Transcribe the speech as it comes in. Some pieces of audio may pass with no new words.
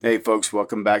Hey folks,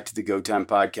 welcome back to the Go Time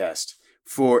Podcast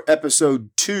for episode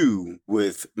 2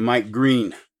 with Mike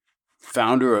Green,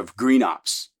 founder of Green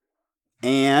Ops,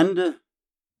 and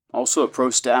also a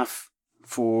pro staff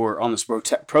for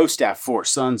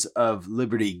Sons of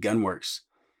Liberty Gunworks.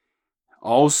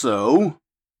 Also,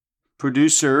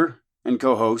 producer and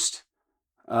co-host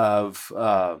of,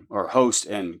 or host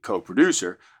and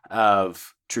co-producer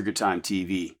of Trigger Time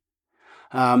TV.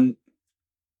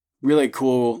 Really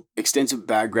cool, extensive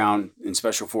background in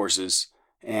special forces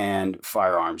and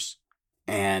firearms.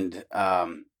 And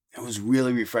it was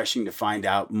really refreshing to find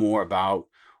out more about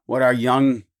what our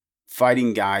young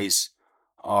fighting guys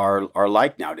are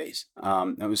like nowadays.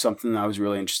 That was something I was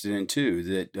really interested in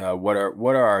too, that what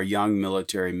are our young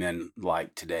military men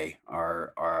like today?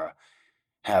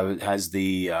 Has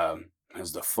the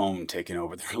phone taken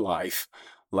over their life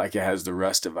like it has the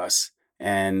rest of us?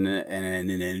 And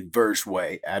in an adverse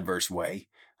way.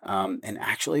 And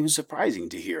actually it was surprising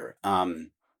to hear. And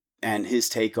his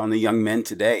take on the young men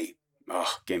today,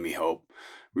 gave me hope.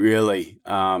 Really.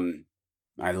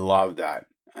 I love that.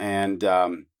 And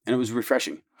it was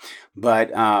refreshing. But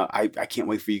I can't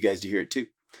wait for you guys to hear it too.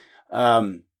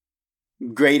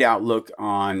 Great outlook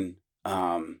on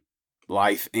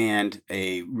life and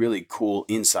a really cool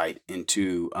insight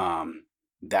into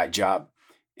that job.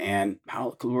 And how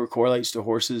it correlates to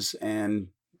horses and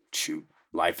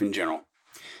life in general.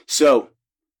 So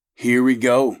here we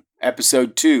go.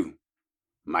 Episode 2,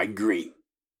 Mike Green.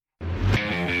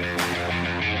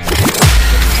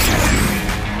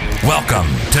 Welcome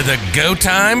to the Go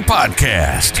Time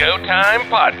Podcast. Go Time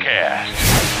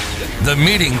Podcast. The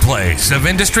meeting place of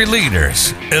industry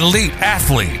leaders, elite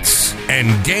athletes,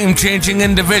 and game-changing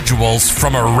individuals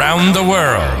from around the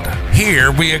world.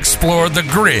 Here we explore the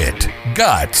grit,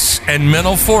 guts, and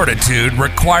mental fortitude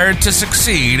required to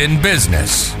succeed in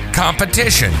business,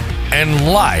 competition, and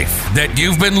life that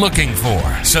you've been looking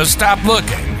for. So stop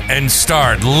looking and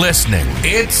start listening.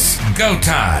 It's Go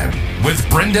Time with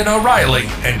Brendan O'Reilly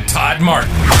and Todd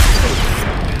Martin.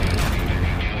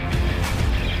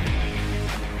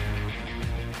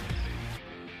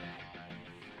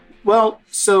 Well,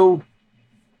 so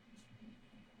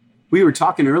we were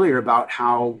talking earlier about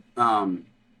how the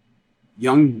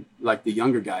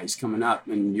younger guys coming up,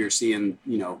 and you're seeing,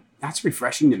 that's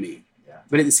refreshing to me. Yeah.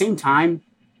 But at the same time,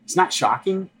 it's not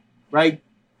shocking, right?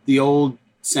 The old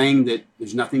saying that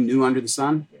there's nothing new under the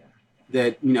sun. Yeah.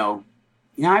 That,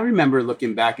 I remember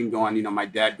looking back and going, my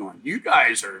dad going, you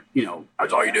guys are,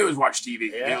 that's all you do is watch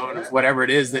TV, whatever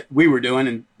it is that we were doing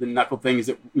and the knuckle things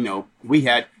that, we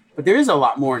had. But there is a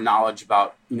lot more knowledge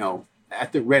about,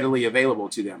 readily available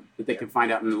to them that they can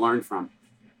find out and learn from.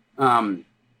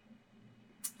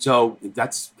 So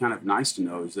that's kind of nice to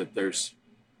know, is that there's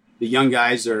the young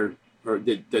guys that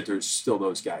there's still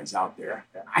those guys out there.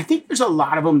 I think there's a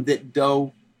lot of them that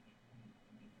go,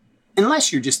 unless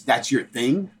that's your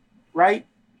thing, right?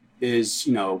 Is,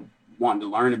 wanting to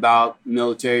learn about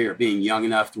military or being young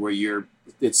enough to where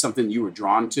it's something you were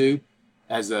drawn to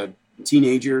as a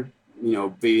teenager,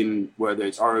 being, whether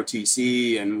it's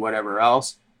ROTC and whatever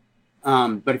else.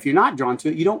 But if you're not drawn to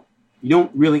it, you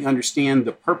don't really understand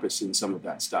the purpose in some of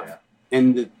that stuff. Yeah.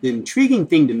 And the intriguing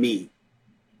thing to me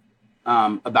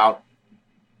about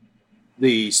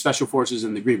the Special Forces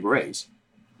and the Green Berets,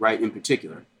 right, in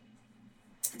particular,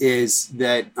 is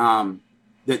that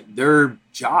that their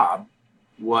job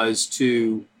was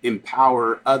to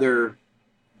empower other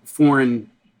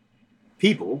foreign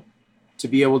people to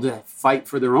be able to fight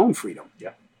for their own freedom.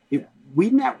 Yeah.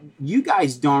 You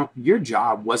guys your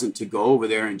job wasn't to go over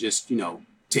there and just,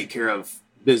 take care of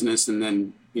business and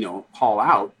then, haul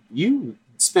out. You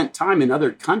spent time in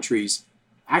other countries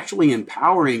actually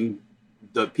empowering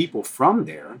the people from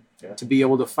there to be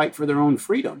able to fight for their own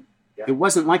freedom. Yeah. It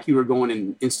wasn't like you were going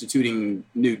and instituting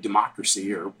new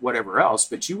democracy or whatever else,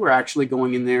 but you were actually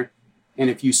going in there.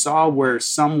 And if you saw where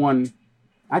someone,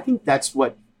 I think that's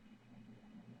what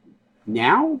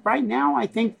right now, I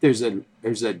think there's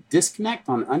a disconnect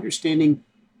on understanding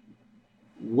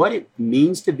what it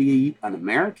means to be an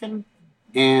American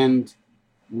and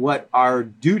what our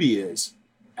duty is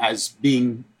as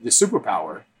being the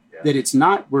superpower. Yeah. That it's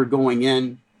not, we've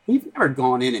never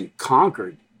gone in and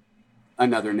conquered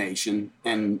another nation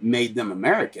and made them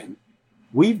American.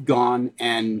 We've gone,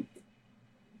 and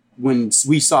when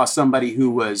we saw somebody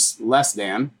who was less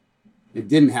than, that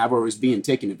didn't have or was being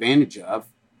taken advantage of,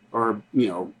 or,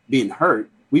 being hurt,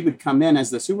 we would come in as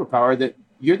the superpower that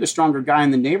you're the stronger guy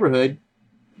in the neighborhood.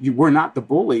 We're not the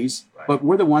bullies, right, but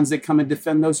we're the ones that come and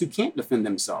defend those who can't defend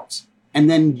themselves. And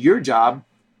then your job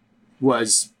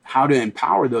was how to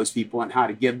empower those people and how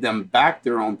to give them back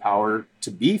their own power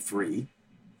to be free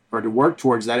or to work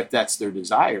towards that if that's their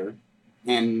desire,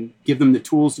 and give them the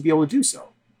tools to be able to do so.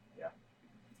 Yeah.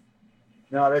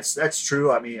 No, that's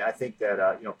true. I mean, I think that,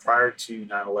 prior to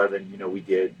 9/11, we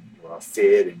did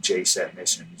FID and JSET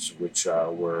missions, which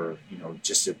were,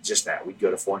 just that. We'd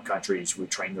go to foreign countries, we'd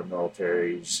train their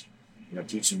militaries,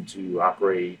 teach them to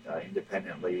operate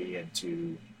independently and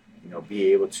to,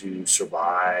 be able to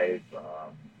survive,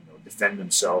 defend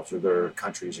themselves or their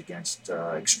countries against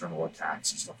external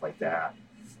attacks and stuff like that.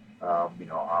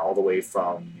 All the way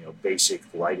from, basic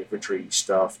light infantry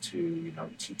stuff to,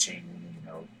 teaching,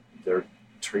 their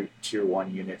tier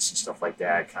 1 units and stuff like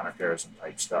that, counterterrorism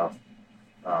type stuff.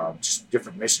 Just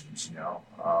different missions,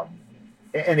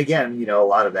 and again, a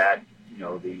lot of that,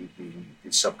 the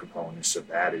subcomponents of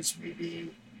that is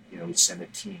maybe, we send a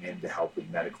team in to help with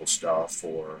medical stuff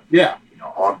or,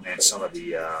 augment some of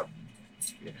the,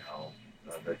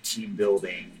 the team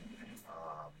building,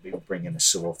 maybe bring in a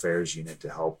civil affairs unit to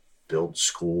help build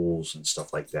schools and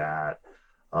stuff like that.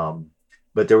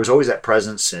 But there was always that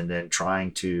presence and then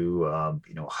trying to,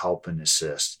 help and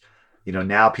assist.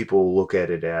 Now people look at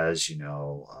it as,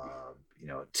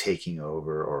 taking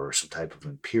over or some type of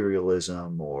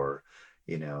imperialism or,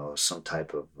 some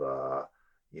type of,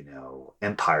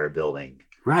 empire building.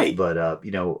 Right. But,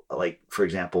 like, for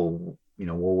example,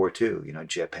 World War II,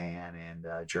 Japan and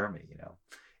Germany,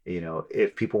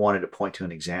 if people wanted to point to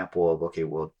an example of, okay,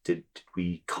 well, did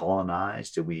we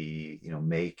colonize? Did we,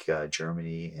 make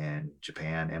Germany and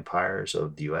Japan empires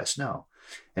of the U.S.? No.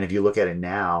 And if you look at it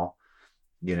now,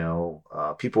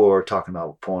 people are talking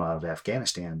about pulling out of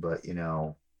Afghanistan, but,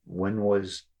 when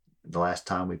was the last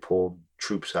time we pulled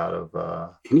troops out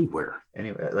of anywhere?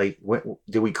 Like,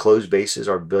 did we close bases,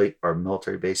 our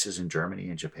military bases in Germany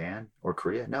and Japan or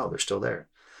Korea? No, they're still there.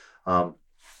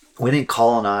 We didn't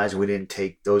colonize. We didn't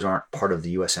take, those aren't part of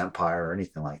the U.S. empire or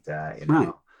anything like that,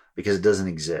 Right. Because it doesn't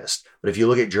exist. But if you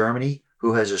look at Germany,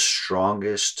 who has the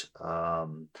strongest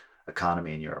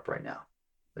economy in Europe right now?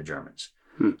 The Germans.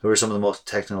 Who are some of the most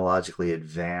technologically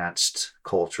advanced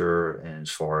culture and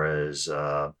as far as,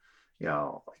 like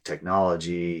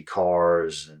technology,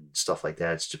 cars and stuff like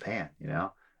that. It's Japan, we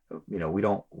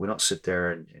don't sit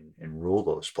there and rule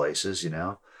those places,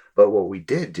 But what we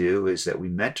did do is that we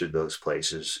mentored those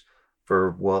places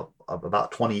for,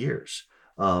 about 20 years.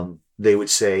 They would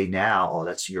say now, oh,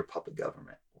 that's your puppet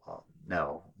government. Well,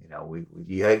 no,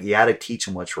 you had to teach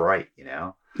them what's right,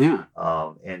 Yeah.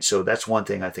 And so that's one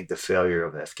thing I think the failure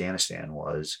of Afghanistan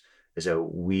is that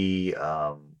we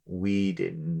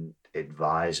didn't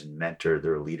advise and mentor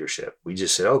their leadership. We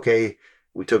just said, okay,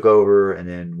 we took over and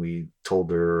then we told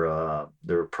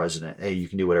their president, hey, you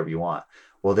can do whatever you want.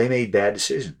 Well, they made bad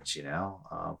decisions,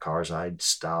 Karzai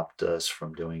stopped us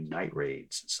from doing night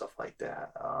raids and stuff like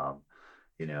that.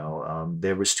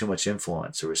 There was too much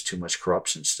influence. There was too much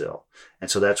corruption still. And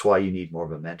so that's why you need more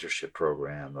of a mentorship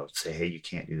program of say, hey, you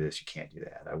can't do this, you can't do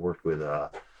that. I worked with,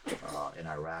 in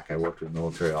Iraq, I worked with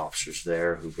military officers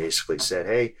there who basically said,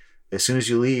 hey, as soon as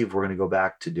you leave, we're going to go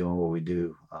back to doing what we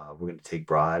do. We're going to take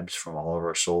bribes from all of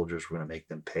our soldiers. We're going to make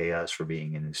them pay us for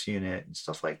being in this unit and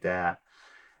stuff like that.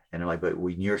 And they're like, but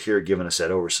when you're here giving us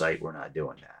that oversight, we're not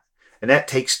doing that. And that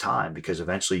takes time because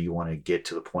eventually you want to get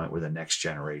to the point where the next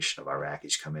generation of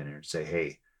Iraqis come in and say,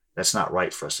 hey, that's not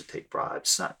right for us to take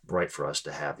bribes. It's not right for us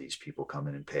to have these people come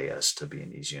in and pay us to be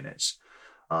in these units.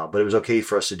 But it was okay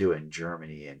for us to do it in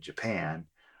Germany and Japan.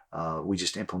 We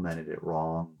just implemented it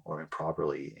wrong or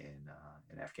improperly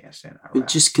in Afghanistan and Iraq. It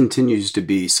just continues to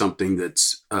be something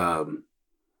that's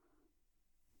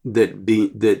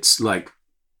that's like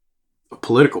a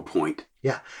political point.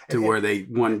 Yeah, where they're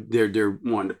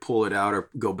wanting to pull it out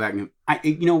or go back. And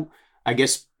I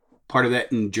guess part of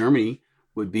that in Germany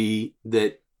would be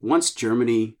that once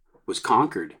Germany was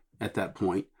conquered at that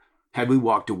point, had we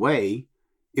walked away,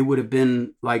 it would have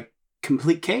been like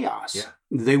complete chaos. Yeah.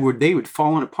 They would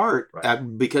fallen apart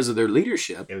Right. because of their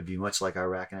leadership. It would be much like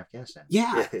Iraq and Afghanistan.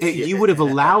 Yeah, you would have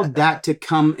allowed that to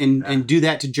come and do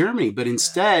that to Germany, but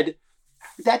instead,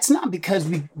 that's not because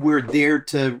we're there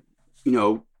to,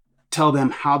 tell them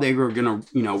how they were going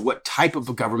to, what type of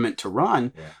a government to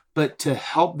run, but to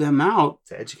help them out,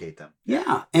 to educate them.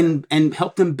 Yeah, and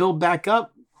help them build back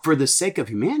up for the sake of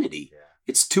humanity. Yeah.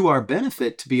 It's to our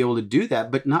benefit to be able to do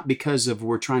that, but not because of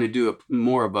we're trying to do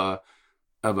more of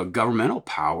a governmental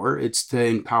power. It's to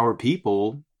empower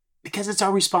people because it's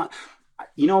our response.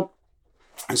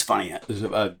 It's funny.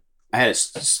 I had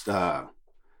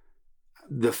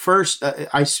the first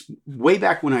way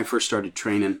back when I first started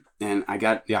training, and I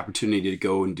got the opportunity to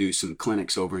go and do some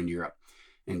clinics over in Europe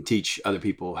and teach other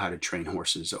people how to train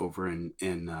horses over in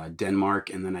Denmark.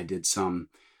 And then I did some.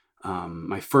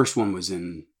 My first one was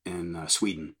in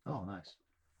Sweden. Oh, nice.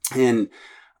 And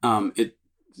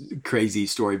crazy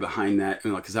story behind that,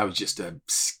 because I was just a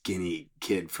skinny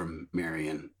kid from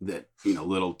Marion, that,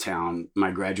 little town.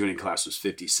 My graduating class was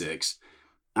 56.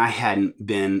 I hadn't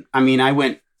been, I'd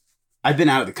been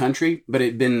out of the country, but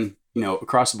it'd been,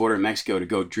 across the border in Mexico to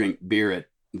go drink beer at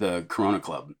the Corona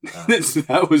Club.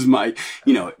 That was my,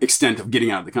 extent of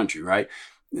getting out of the country. Right.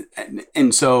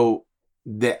 And so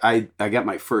I got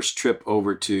my first trip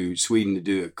over to Sweden to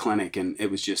do a clinic, and it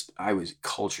was just, I was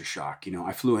culture shock.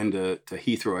 I flew into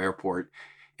Heathrow Airport,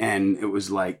 and it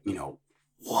was like,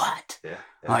 what? Yeah.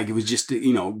 Like, it was just,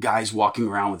 guys walking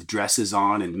around with dresses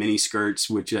on and mini skirts,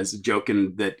 which, as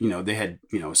joking that, they had,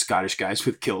 Scottish guys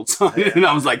with kilts on. Yeah. And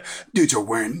I was like, dudes are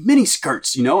wearing mini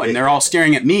skirts, and they're all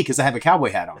staring at me because I have a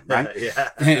cowboy hat on, right? Yeah.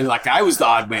 And like, I was the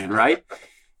odd man, right?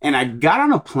 And I got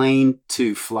on a plane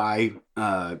to fly,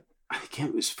 I think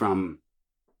it was from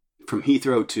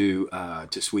Heathrow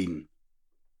to Sweden.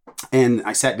 And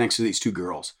I sat next to these two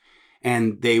girls,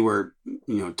 and they were,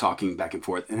 talking back and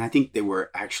forth. And I think they were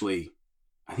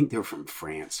from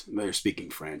France. They were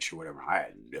speaking French or whatever. I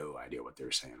had no idea what they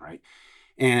were saying, right?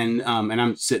 And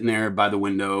I'm sitting there by the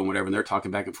window and whatever, and they're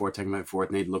talking back and forth, and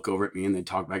they'd look over at me and they'd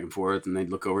talk back and forth, and they'd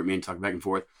look over at me and talk back and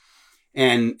forth.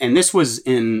 And this was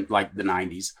in like the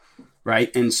 90s,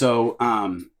 right? And so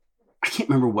I can't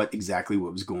remember what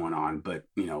was going on, but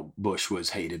Bush was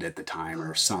hated at the time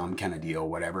or some kind of deal,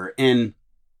 whatever. And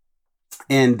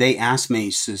they asked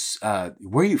me, where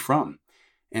are you from?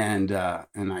 And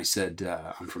I said,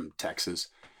 I'm from Texas.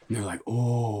 And they're like,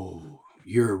 oh,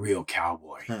 you're a real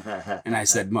cowboy. And I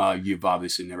said, well, you've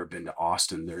obviously never been to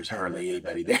Austin. There's hardly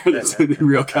anybody there that's a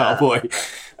real cowboy.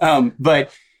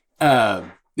 But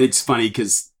it's funny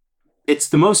because it's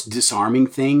the most disarming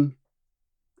thing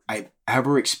I've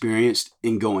ever experienced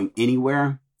in going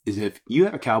anywhere is if you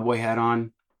have a cowboy hat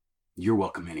on, you're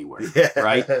welcome anywhere,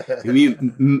 right?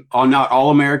 Not all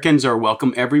Americans are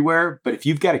welcome everywhere, but if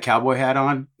you've got a cowboy hat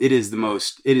on, it is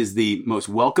the most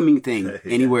welcoming thing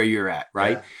anywhere you're at,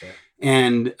 right? Yeah.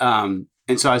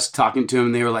 And so I was talking to them,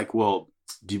 and they were like, well,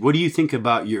 what do you think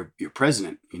about your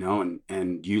president,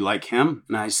 and you like him?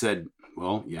 And I said,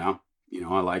 well, yeah,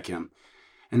 I like him.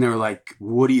 And they were like,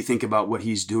 what do you think about what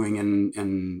he's doing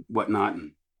and whatnot?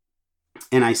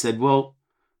 And I said, well,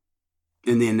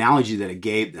 in the analogy that I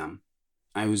gave them,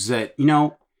 I was that,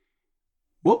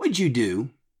 what would you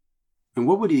do and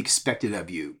what would be expected of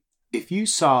you if you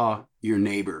saw your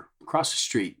neighbor across the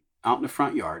street out in the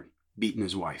front yard beating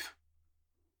his wife?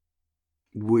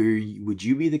 Would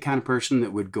you be the kind of person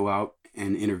that would go out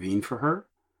and intervene for her?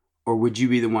 Or would you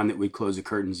be the one that would close the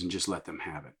curtains and just let them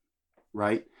have it?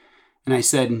 Right? And I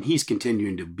said, and he's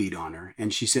continuing to beat on her,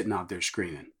 and she's sitting out there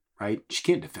screaming, right? She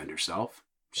can't defend herself.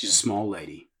 She's a small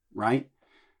lady, right?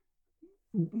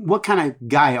 What kind of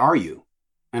guy are you?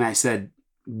 And I said,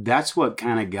 that's what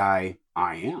kind of guy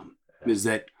I am, is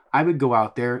that I would go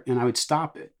out there and I would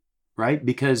stop it, right?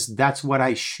 Because that's what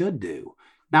I should do.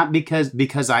 Not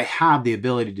because I have the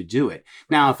ability to do it.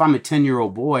 Now, if I'm a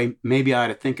 10-year-old boy, maybe I ought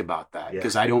to think about that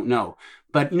because I don't know.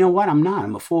 But you know what? I'm not.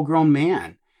 I'm a full-grown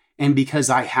man. And because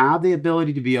I have the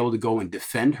ability to be able to go and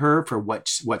defend her for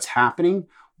what's happening,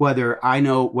 whether I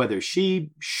know whether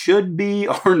she should be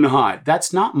or not,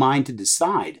 that's not mine to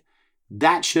decide.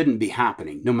 That shouldn't be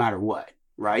happening no matter what,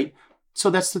 right?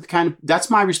 So that's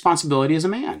my responsibility as a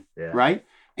man, right?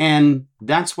 And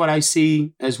that's what I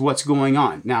see as what's going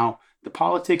on. Now, the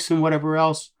politics and whatever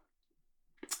else,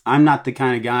 I'm not the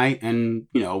kind of guy, and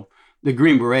the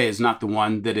Green Beret is not the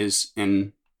one that is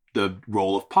in the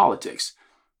role of politics.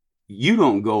 You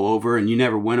don't go over, and you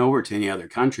never went over to any other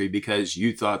country because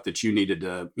you thought that you needed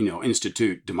to,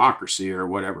 institute democracy or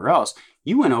whatever else.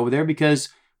 You went over there because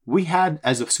we had,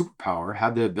 as a superpower,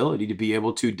 had the ability to be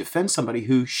able to defend somebody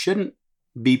who shouldn't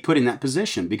be put in that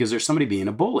position because there's somebody being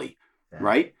a bully,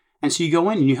 right? And so you go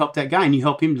in and you help that guy and you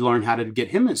help him to learn how to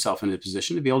get himself in a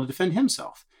position to be able to defend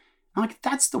himself. I'm like,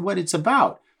 that's what it's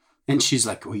about. And she's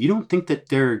like, well, you don't think that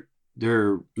they're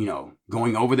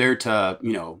going over there to,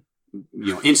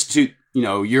 institute,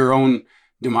 your own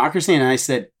democracy? And I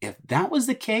said, if that was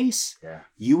the case,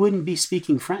 you wouldn't be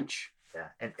speaking French. Yeah.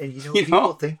 And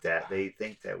people think that. They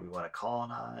think that we want to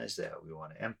colonize, that we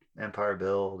want to empire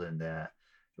build, and that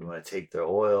we want to take their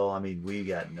oil. I mean, we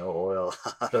got no oil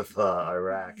out of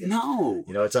Iraq. And, no.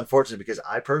 It's unfortunate because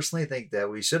I personally think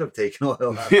that we should have taken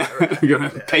oil out of Iraq. You're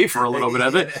going to pay for a little bit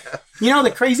of it.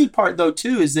 The crazy part, though,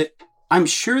 too, is that I'm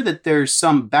sure that there's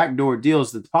some backdoor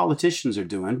deals that the politicians are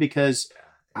doing because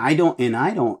I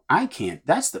can't.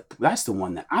 That's the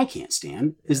one that I can't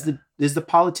stand is the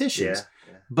politicians.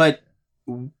 But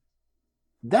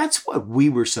that's what we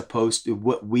were supposed to,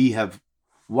 what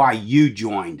why you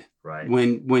joined Right.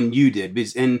 when you did.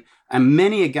 And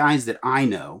many guys that I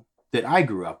know that I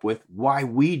grew up with, why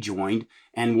we joined,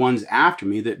 and ones after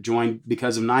me that joined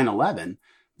because of 9/11,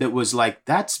 that was like,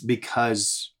 that's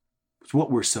because it's what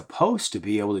we're supposed to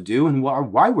be able to do and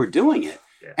why we're doing it.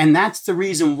 Yeah. And that's the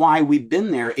reason why we've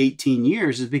been there 18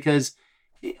 years, is because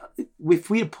if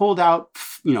we had pulled out,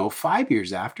 5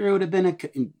 years after, it would have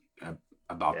been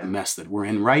about the mess that we're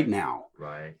in right now.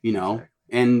 Right. Exactly.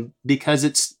 And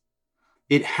because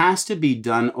it has to be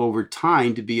done over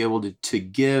time to be able to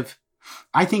give.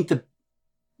 I think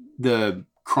the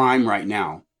crime right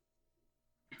now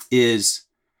is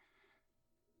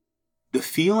the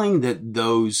feeling that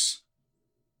those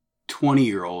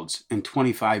 20-year-olds and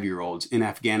 25-year-olds in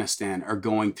Afghanistan are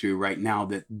going through right now,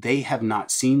 that they have not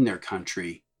seen their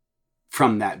country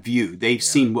from that view. They've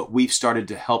seen what we've started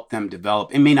to help them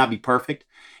develop. It may not be perfect.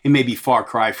 It may be far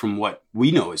cry from what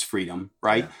we know as freedom,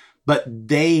 right? Yeah. But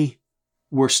they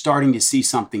were starting to see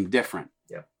something different,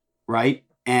 right?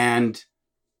 And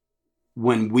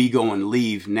when we go and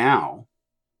leave now,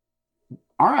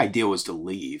 our idea was to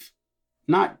leave,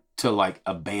 not to like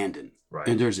abandon. Right.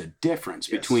 And there's a difference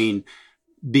between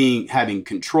having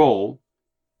control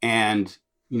and,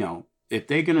 if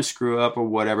they're going to screw up or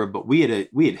whatever, but we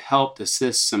had helped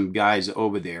assist some guys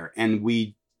over there, and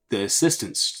the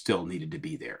assistance still needed to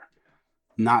be there.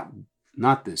 Not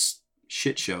this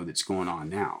shit show that's going on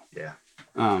now. Yeah.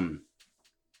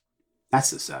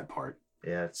 That's the sad part.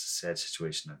 Yeah, it's a sad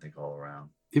situation, I think, all around.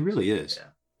 It really is.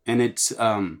 Yeah. And it's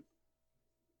in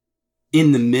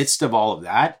the midst of all of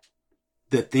that,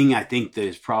 the thing I think that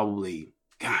is probably,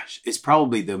 it's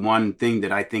probably the one thing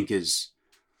that I think is,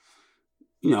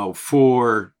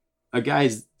 for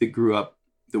guys that grew up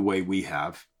the way we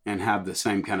have and have the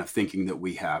same kind of thinking that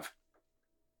we have,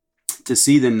 to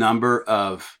see the number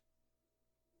of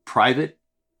private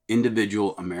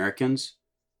individual Americans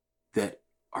that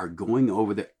are going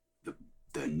over the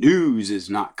news is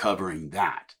not covering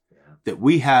that. Yeah. That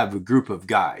we have a group of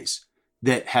guys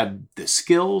that have the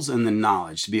skills and the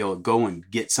knowledge to be able to go and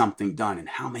get something done. And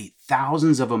how many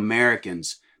thousands of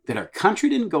Americans that our country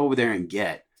didn't go over there and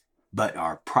get, but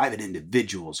our private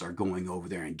individuals are going over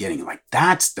there and getting. Like,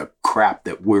 that's the crap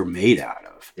that we're made out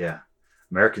of. Yeah.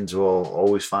 Americans will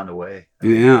always find a way.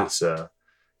 It's,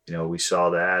 we saw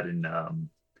that in,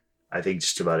 I think,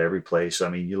 just about every place. I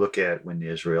mean, you look at when the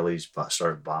Israelis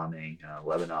started bombing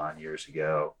Lebanon years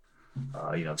ago,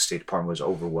 the State Department was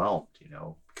overwhelmed,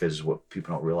 because what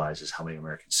people don't realize is how many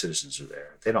American citizens are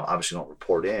there. They obviously don't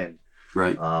report in.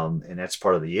 Right. And that's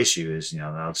part of the issue is,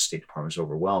 now the State Department is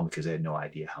overwhelmed because they had no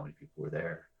idea how many people were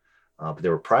there. But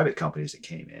there were private companies that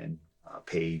came in,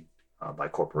 paid by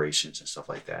corporations and stuff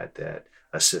like that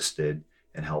assisted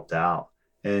and helped out.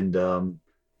 And,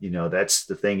 that's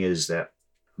the thing is that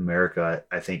America,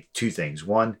 I think two things.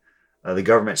 One, the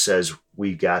government says,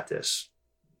 we got this.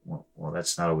 Well,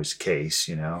 that's not always the case,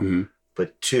 Mm-hmm.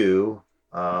 But two,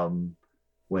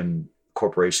 when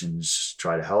corporations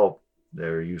try to help,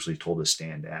 they're usually told to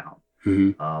stand down.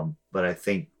 Mm-hmm. But I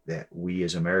think that we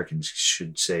as Americans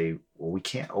should say, well, we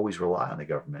can't always rely on the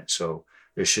government. So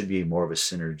there should be more of a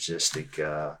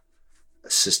synergistic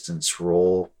assistance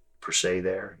role per se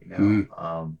there,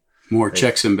 Mm-hmm. More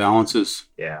checks and balances.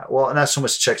 Yeah. Well, not so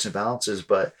much checks and balances,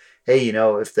 but hey,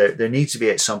 if there needs to be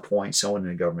at some point someone in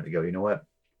the government to go, you know what,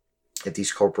 if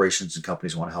these corporations and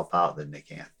companies want to help out, then they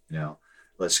can,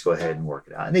 let's go ahead and work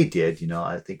it out. And they did,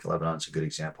 I think Lebanon's a good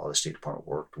example. The State Department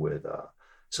worked with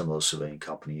some of those civilian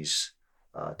companies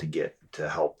to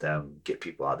help them get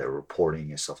people out there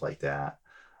reporting and stuff like that.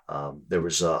 There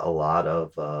was a lot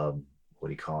of,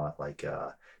 like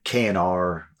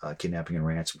K&R, kidnapping and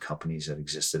ransom companies that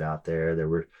existed out there. There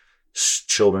were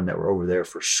children that were over there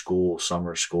for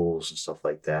summer schools and stuff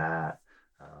like that.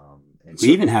 We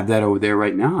even have that over there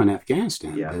right now in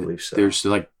Afghanistan. Yeah, I believe so. There's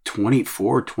like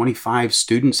 24, 25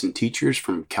 students and teachers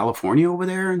from California over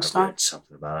there and stuff. I read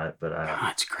something about it, but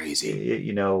it's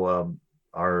crazy.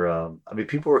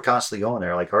 People were constantly going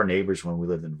there. Like our neighbors when we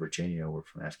lived in Virginia were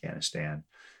from Afghanistan,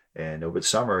 and over the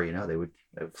summer, they would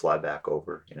fly back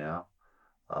over.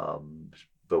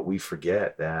 But we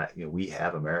forget that we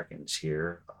have Americans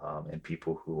here and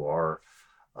people who are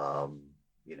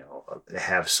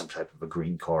have some type of a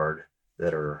green card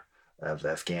that are of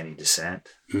Afghani descent,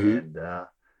 mm-hmm. and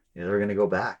they're going to go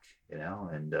back, and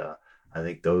I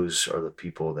think those are the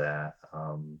people that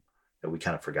we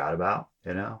kind of forgot about,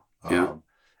 Yeah.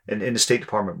 And the State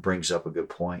Department brings up a good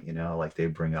point, like they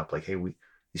bring up like, hey,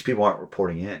 these people aren't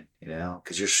reporting in,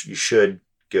 because you should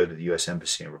go to the U.S.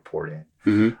 Embassy and report in.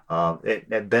 Mm-hmm.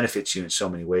 It benefits you in so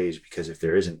many ways, because if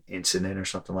there is an incident or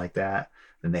something like that,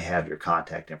 then they have your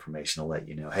contact information to let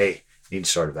you know, hey, you need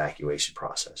to start evacuation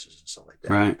processes and stuff like that.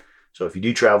 Right. So if you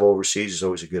do travel overseas, it's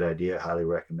always a good idea. I highly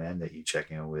recommend that you check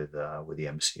in with the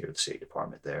embassy or the State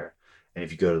Department there. And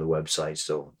if you go to the websites,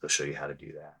 they'll show you how to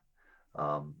do that.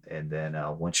 And then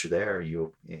once you're there,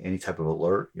 any type of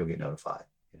alert, you'll get notified.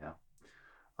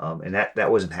 And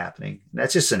that wasn't happening. And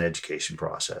that's just an education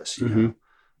process, you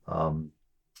know.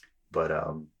 But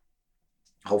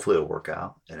hopefully it'll work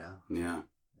out. Yeah.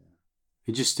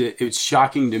 It's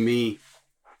shocking to me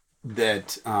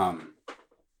that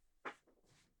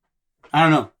I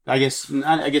don't know. I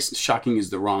guess shocking is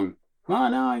the wrong.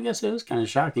 Well, no, I guess it was kind of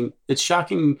shocking. It's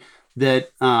shocking that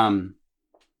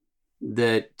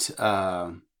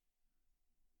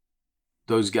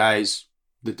those guys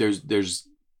that there's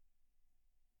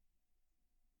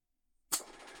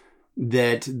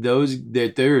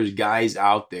guys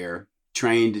out there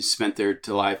trained, spent their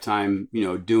lifetime,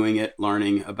 doing it,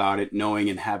 learning about it, knowing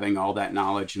and having all that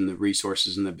knowledge and the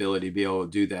resources and the ability to be able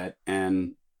to do that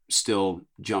and still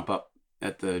jump up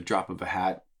at the drop of a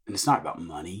hat. And it's not about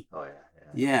money. Oh, yeah.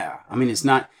 Yeah. I mean, it's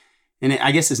not, and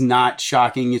I guess it's not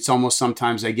shocking. It's almost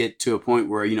sometimes I get to a point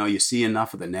where, you see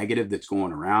enough of the negative that's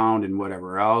going around and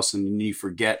whatever else. And you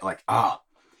forget like, oh,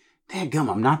 dadgum,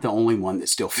 I'm not the only one that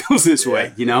still feels this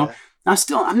way, Yeah.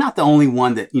 I'm not the only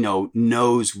one that,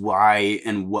 knows why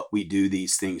and what we do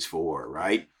these things for,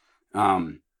 right?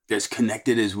 As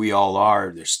connected as we all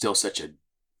are, there's still such a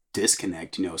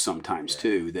disconnect, sometimes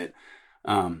too, that,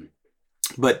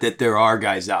 but that there are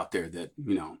guys out there that,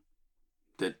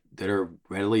 that are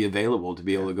readily available to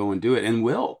be able to go and do it and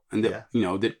will. And that,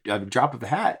 that at a drop of a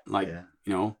hat, like, I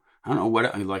don't know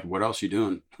what else you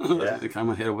doing? Like, I'm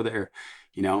gonna head over there,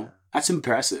 that's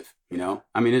impressive,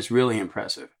 I mean, it's really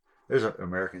impressive. There's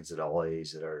Americans at all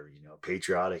ages that are,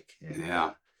 patriotic. And,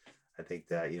 I think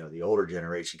that, the older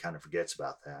generation kind of forgets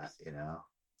about that,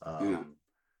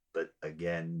 But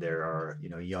again, there are,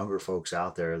 younger folks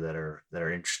out there that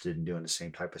are interested in doing the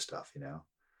same type of stuff,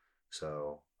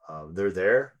 So they're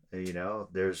there,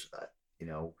 there's,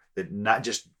 that not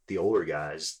just the older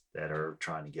guys that are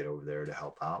trying to get over there to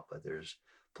help out, but there's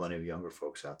plenty of younger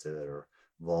folks out there that are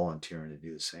volunteering to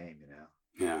do the same,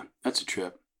 Yeah, that's a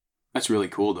trip. That's really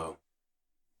cool, though.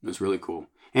 That's really cool.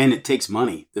 And it takes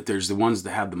money, that there's the ones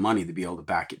that have the money to be able to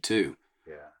back it, too.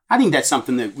 Yeah. I think that's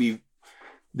something that we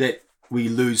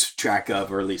lose track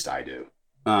of, or at least I do.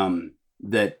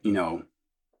 That,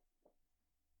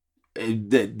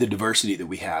 the diversity that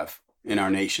we have in our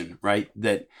nation, right?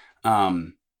 That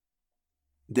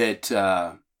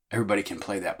everybody can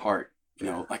play that part.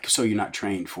 Like, so you're not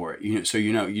trained for it, so,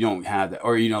 you don't have that,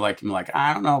 or, like, I'm like,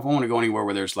 I don't know if I want to go anywhere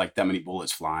where there's like that many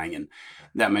bullets flying and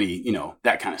that many,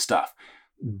 that kind of stuff,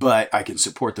 but I can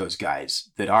support those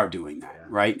guys that are doing that.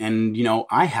 Right. And,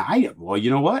 well, you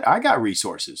know what? I got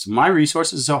resources, my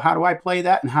resources. So how do I play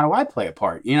that? And how do I play a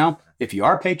part? If you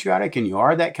are patriotic and you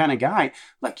are that kind of guy,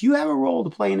 like, you have a role to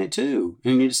play in it too.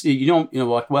 And you don't,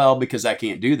 like, well, because I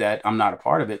can't do that, I'm not a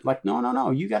part of it. Like,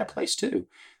 no, you got a place too.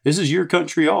 This is your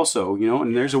country also,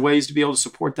 and there's a ways to be able to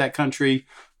support that country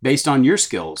based on your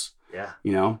skills. Yeah.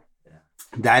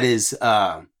 That is,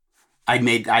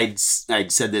 I'd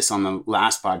said this on the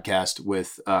last podcast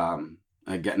with,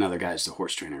 another guy as the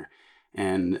horse trainer.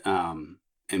 And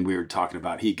we were talking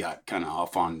about, he got kind of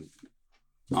off on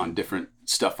different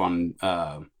stuff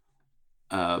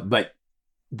but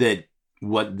that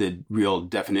what the real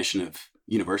definition of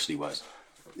university was.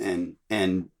 And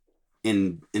in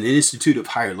an institute of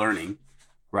higher learning,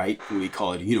 right? We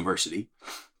call it a university,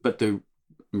 but the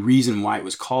reason why it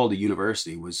was called a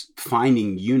university was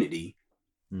finding unity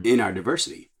in our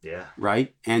diversity. Yeah.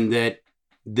 Right. And that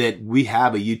we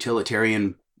have a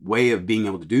utilitarian way of being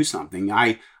able to do something.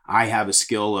 I have a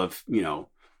skill of,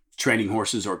 training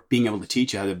horses or being able to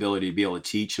teach. I have the ability to be able to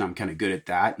teach, and I'm kind of good at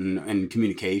that and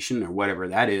communication or whatever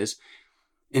that is.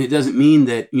 And it doesn't mean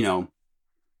that, I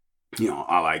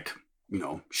like,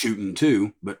 shooting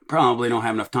too, but probably don't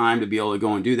have enough time to be able to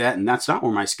go and do that. And that's not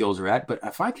where my skills are at. But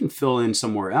if I can fill in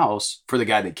somewhere else for the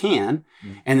guy that can,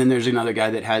 and then there's another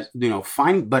guy that has,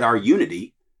 but our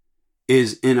unity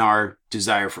is in our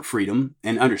desire for freedom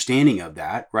and understanding of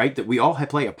that, right? That we all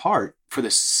play a part for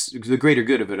the greater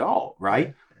good of it all,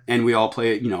 right? And we all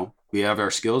play, we have our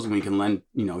skills and we can lend,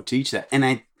 teach that.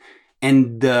 And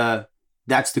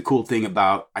that's the cool thing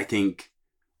about, I think,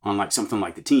 on like something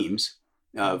like the teams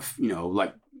of,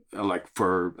 like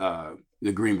for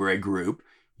the Green Beret group,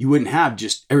 you wouldn't have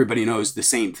just everybody knows the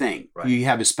same thing. Right. You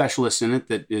have a specialist in it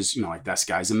that is, like this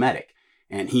guy's a medic,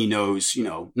 and he knows,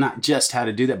 not just how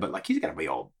to do that, but like he's got to be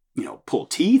able, pull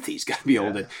teeth. He's got to be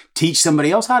able to teach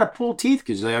somebody else how to pull teeth,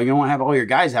 because you don't want to have all your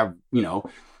guys have,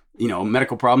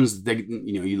 medical problems,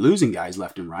 you're losing guys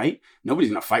left and right. Nobody's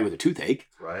going to fight with a toothache.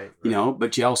 Right.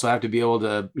 But you also have to be able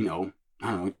to, I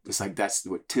don't know, it's like that's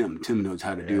what Tim knows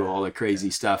how to do all the crazy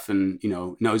stuff and,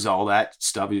 knows all that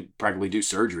stuff. He'd practically do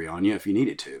surgery on you if you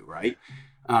needed to. Right.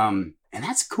 And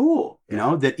that's cool,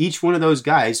 that each one of those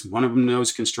guys, one of them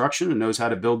knows construction and knows how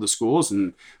to build the schools.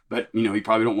 But you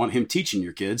probably don't want him teaching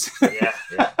your kids. Yeah.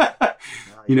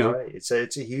 No, right. It's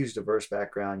a huge diverse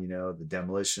background, the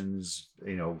demolitions,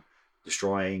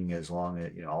 destroying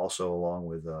also along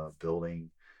with building,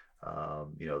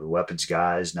 the weapons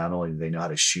guys, not only do they know how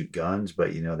to shoot guns,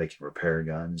 but, they can repair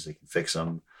guns, they can fix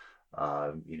them,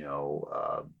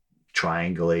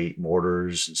 triangulate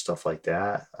mortars and stuff like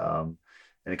that.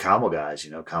 And the commo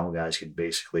guys can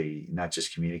basically not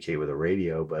just communicate with a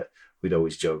radio, but we'd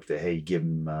always joke that, hey, give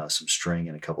them some string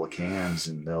and a couple of cans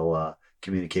and they'll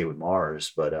communicate with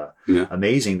Mars. But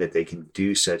amazing that they can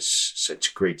do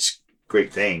such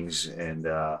great things and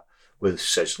with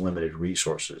such limited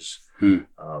resources.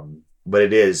 But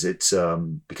it's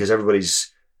because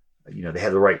everybody's, they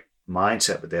have the right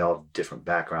mindset, but they all have different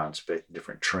backgrounds, but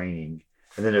different training.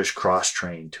 And then there's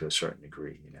cross-train to a certain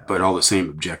degree, but all the same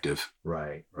objective.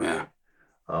 Right. Yeah.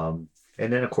 And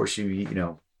then of course you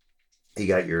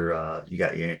got your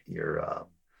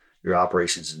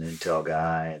operations and intel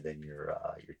guy, and then your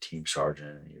team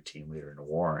sergeant and your team leader and the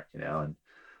warrant, and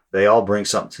they all bring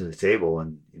something to the table,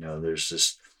 and there's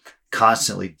just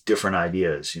constantly different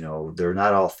ideas. They're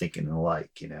not all thinking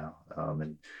alike.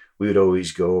 And we would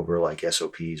always go over like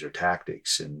SOPs or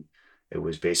tactics, and it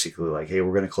was basically like, hey,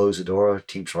 we're going to close the door,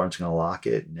 team sergeant's going to lock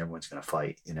it, and everyone's going to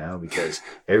fight, because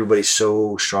everybody's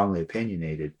so strongly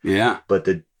opinionated. Yeah. But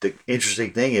the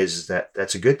interesting thing is that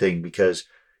that's a good thing, because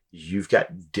you've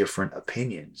got different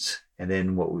opinions. And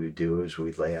then what we would do is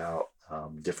we'd lay out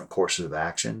different courses of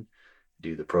action,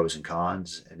 do the pros and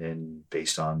cons, and then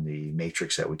based on the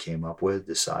matrix that we came up with,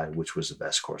 decide which was the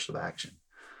best course of action,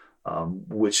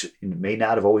 which may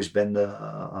not have always been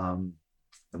the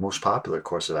most popular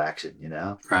course of action,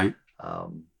 Right.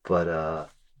 But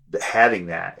having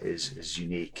that is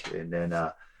unique. And then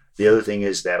the other thing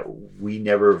is that we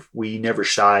never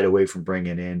shied away from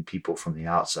bringing in people from the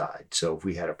outside. So if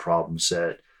we had a problem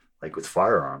set, like with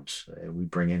firearms, we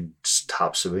bring in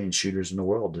top civilian shooters in the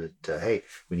world to hey,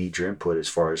 we need your input as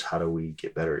far as how do we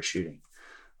get better at shooting.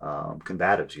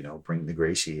 Combatives, bring the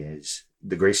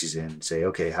Gracies in and say,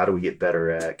 okay, how do we get better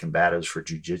at combatives for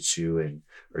jujitsu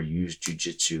or use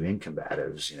jujitsu in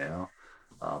combatives?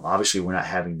 Obviously we're not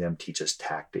having them teach us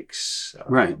tactics,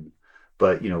 right?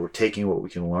 But we're taking what we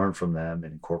can learn from them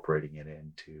and incorporating it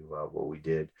into what we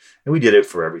did, and we did it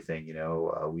for everything.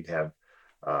 We'd have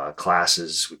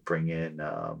classes. We'd bring in.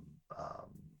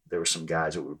 There were some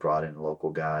guys that we brought in, local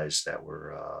guys that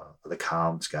were the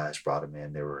comms guys brought them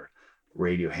in. They were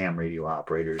ham radio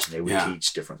operators, and they would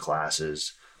teach different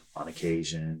classes on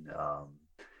occasion.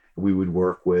 We would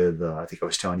work with, I think I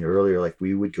was telling you earlier, like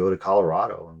we would go to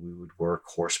Colorado and we would work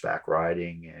horseback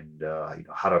riding and,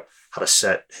 how to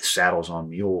set saddles on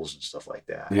mules and stuff like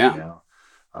that. Yeah.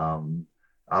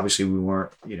 Obviously we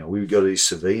weren't, we would go to these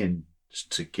civilians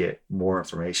to get more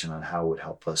information on how it would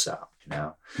help us out,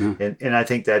 and I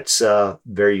think that's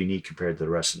very unique compared to the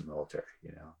rest of the military,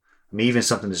 I mean, even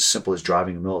something as simple as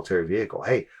driving a military vehicle.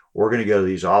 Hey, we're going to go to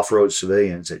these off-road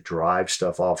civilians that drive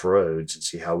stuff off roads and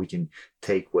see how we can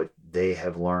take what they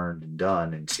have learned and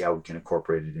done and see how we can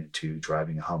incorporate it into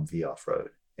driving a Humvee off-road,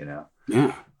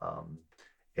 Yeah.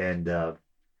 And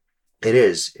it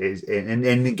is.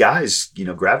 And the guys,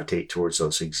 gravitate towards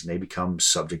those things, and they become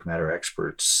subject matter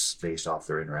experts based off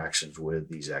their interactions with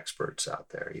these experts out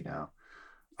there,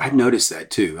 I've noticed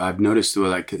that too. I've noticed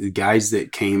like guys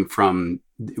that came from,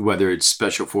 whether it's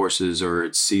special forces or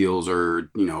it's SEALs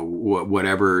or,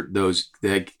 whatever those,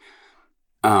 they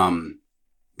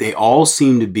all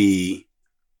seem to be,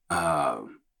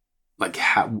 like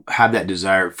have that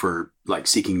desire for like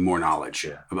seeking more knowledge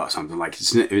about something. Like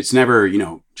it's never,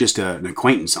 just an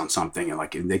acquaintance on something, and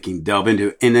like they can delve into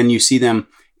it. And then you see them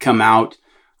come out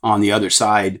on the other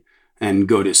side and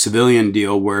go to civilian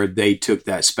deal where they took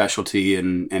that specialty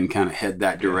and kind of head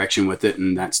that direction with it.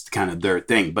 And that's kind of their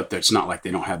thing, but it's not like they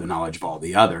don't have the knowledge of all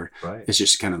the other. Right. It's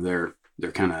just kind of their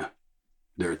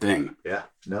thing. Yeah.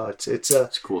 No,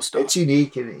 it's cool stuff. It's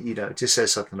unique. And, it just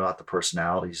says something about the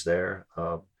personalities there.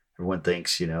 Everyone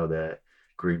thinks, that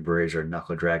Green Berets are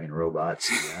knuckle dragging robots,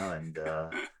 and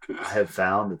I have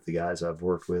found that the guys I've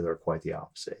worked with are quite the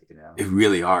opposite, They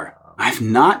really are. I've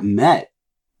not met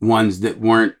ones that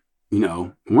weren't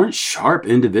sharp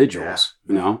individuals,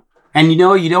 and,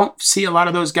 you don't see a lot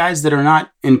of those guys that are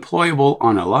not employable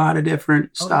on a lot of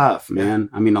different stuff, man.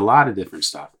 I mean, a lot of different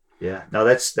stuff. Yeah. No,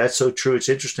 that's so true. It's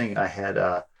interesting. I had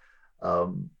a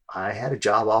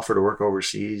job offer to work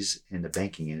overseas in the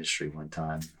banking industry one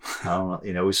time. I don't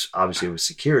know, it was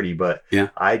security, but Yeah.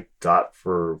 I thought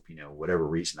for, whatever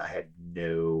reason, I had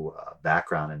no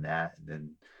background in that. And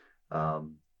then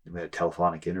we had a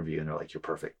telephonic interview and they're like, "You're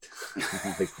perfect."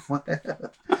 I'm like, what?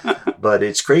 But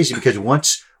it's crazy because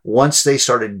once they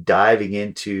started diving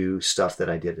into stuff that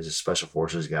I did as a special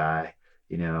forces guy,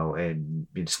 and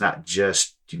it's not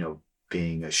just,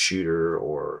 being a shooter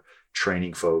or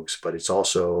training folks, but it's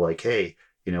also like, hey,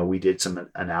 we did some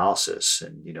analysis,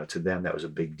 and, to them, that was a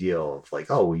big deal of like,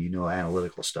 "Oh, well,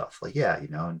 analytical stuff." Like, yeah,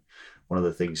 and one of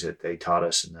the things that they taught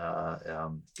us in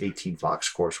the 18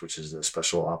 FAUC course, which is the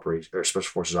Special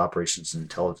Forces Operations and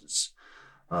Intelligence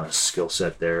skill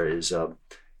set, there is,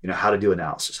 how to do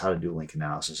analysis, how to do link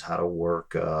analysis, how to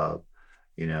work,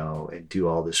 and do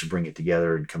all this, bring it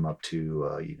together and come up to,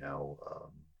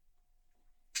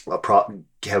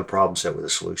 have a problem set with a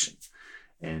solution.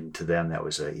 And to them, that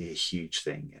was a huge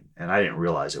thing. And I didn't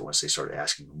realize it once they started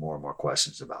asking more and more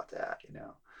questions about that,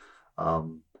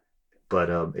 But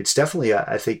it's definitely,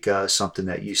 I think, something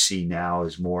that you see now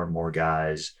is more and more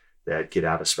guys that get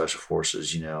out of special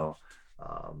forces,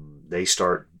 they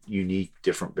start unique,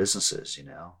 different businesses,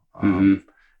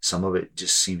 Some of it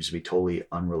just seems to be totally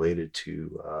unrelated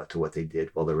to what they did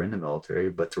while they're in the military.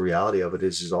 But the reality of it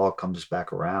is it all comes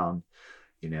back around,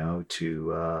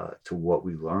 to what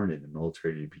we learned in the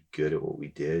military to be good at what we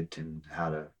did and how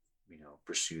to,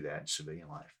 pursue that in civilian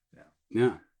life.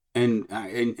 Yeah. And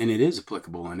it is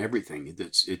applicable in everything.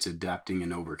 It's adapting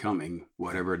and overcoming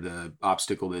whatever the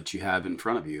obstacle that you have in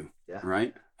front of you. Yeah.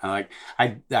 Right.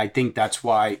 I think that's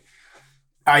why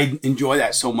I enjoy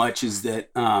that so much, is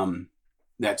that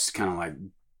that's kind of like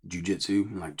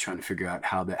jujitsu, like trying to figure out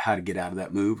how to get out of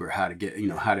that move, or how to get,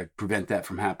 how to prevent that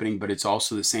from happening. But it's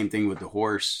also the same thing with the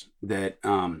horse, that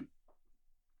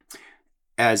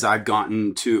as I've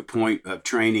gotten to a point of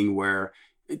training where,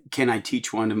 can I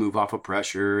teach one to move off of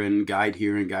pressure and guide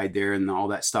here and guide there, and all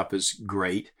that stuff is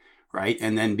great, right?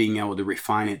 And then being able to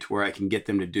refine it to where I can get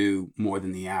them to do more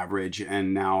than the average,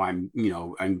 and now I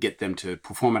get them to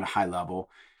perform at a high level.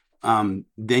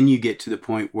 Then you get to the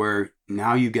point where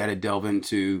now you got to delve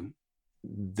into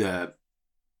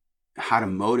how to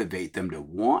motivate them to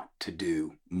want to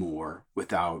do more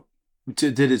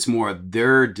that it's more of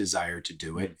their desire to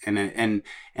do it, and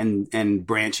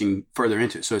branching further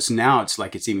into it. So it's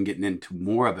like it's even getting into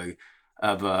more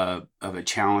of a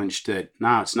challenge, that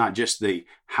now it's not just the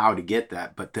how to get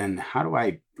that, but then how do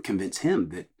I convince him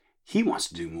that he wants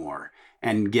to do more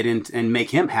and get in and make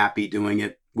him happy doing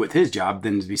it with his job,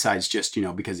 than besides just,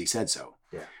 because he said so.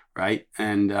 Yeah. Right.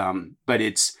 And, but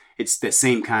it's the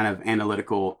same kind of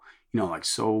analytical, like,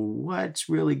 so what's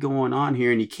really going on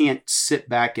here? And you can't sit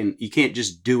back and you can't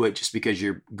just do it just because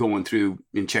you're going through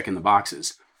and checking the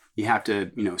boxes. You have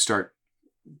to, start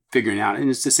figuring out. And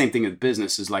it's the same thing with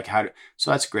business, is like,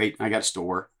 so that's great. I got a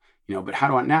store, but how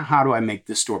do I make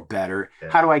this store better?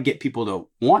 Yeah. How do I get people to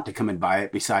want to come and buy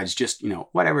it besides just,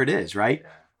 whatever it is. Right.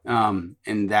 Yeah.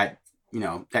 And that,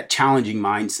 that challenging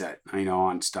mindset,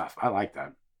 on stuff. I like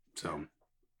that. So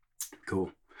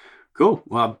cool.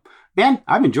 Well, man,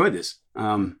 I've enjoyed this.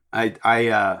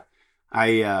 I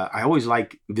always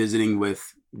like visiting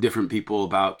with different people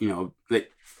about, that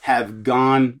have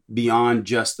gone beyond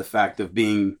just the fact of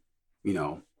being,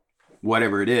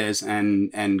 whatever it is,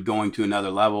 and going to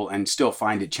another level, and still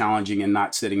find it challenging, and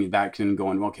not sitting back and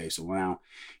going, okay, so now,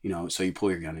 so you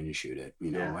pull your gun and you shoot it,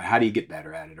 Yeah. How do you get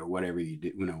better at it, or whatever you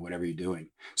do, whatever you're doing.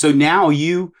 So now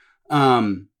you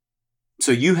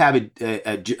have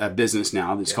a business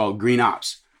now that's called Green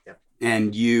Ops. Yep.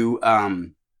 And you,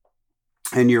 and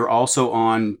you're also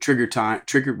on Trigger Time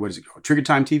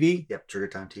TV? Yep. Trigger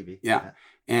Time TV. Yeah.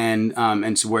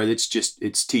 And so where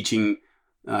it's teaching,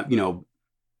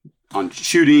 on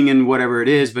shooting and whatever it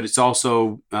is, but it's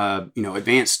also,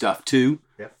 advanced stuff too.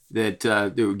 Yep. That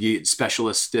there would get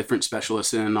different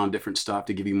specialists in on different stuff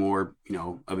to give you more,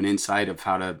 of an insight of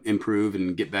how to improve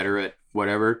and get better at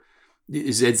whatever.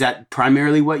 Is that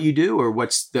primarily what you do, or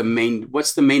what's the main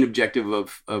objective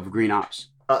of Green Ops?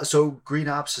 So Green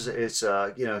Ops it's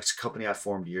a company I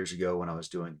formed years ago when I was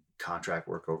doing contract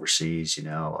work overseas.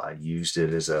 I used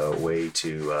it as a way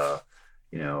to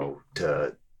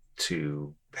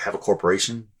have a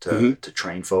corporation to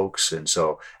train folks. And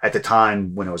so at the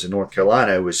time when I was in North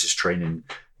Carolina, I was just training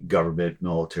government,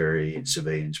 military, and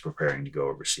civilians preparing to go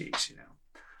overseas,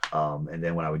 and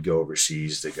then when I would go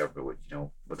overseas, the government would,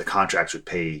 the contracts would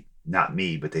pay, not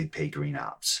me, but they'd pay Green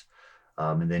Ops.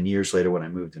 And then years later, when I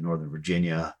moved to Northern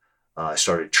Virginia, I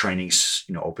started training,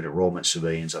 open enrollment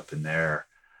civilians up in there.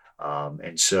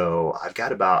 And so I've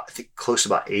got I think close to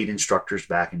about 8 instructors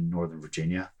back in Northern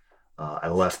Virginia. I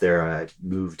left there. I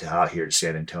moved out here to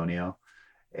San Antonio,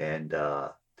 and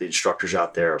the instructors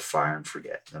out there are fire and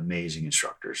forget. Amazing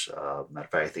instructors. Matter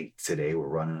of fact, I think today we're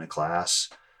running a class,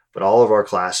 but all of our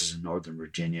classes in Northern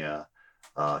Virginia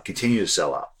continue to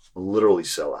sell out, literally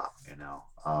sell out,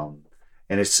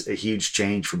 and it's a huge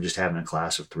change from just having a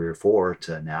class of 3 or 4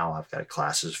 to now I've got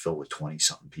classes filled with 20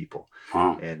 something people.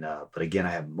 Wow. And, but again,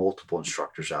 I have multiple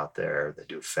instructors out there that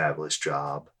do a fabulous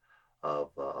job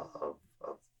of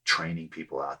training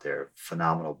people out there,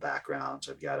 phenomenal backgrounds.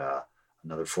 I've got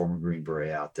another former Green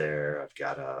Beret out there. I've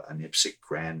got an IPSC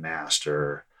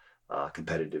Grandmaster,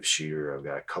 competitive shooter. I've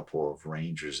got a couple of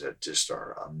Rangers that just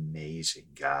are amazing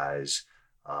guys.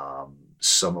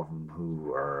 Some of them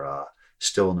who are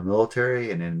still in the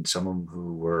military, and then some of them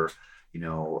who were,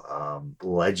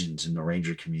 legends in the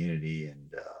Ranger community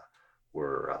and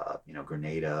were,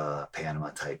 Grenada, Panama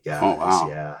type guys. Oh, wow.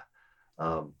 Yeah.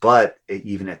 But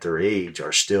even at their age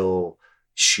are still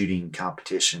shooting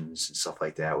competitions and stuff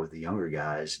like that with the younger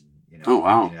guys. Oh,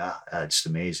 wow. Just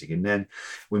amazing. And then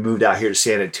we moved out here to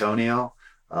San Antonio.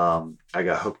 I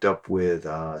got hooked up with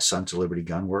Sons of Liberty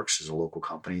Gun Works, is a local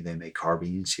company. They make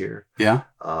carbines here. Yeah.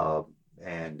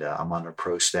 And I'm on their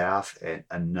pro staff, and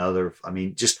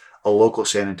just a local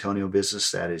San Antonio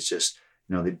business that is just,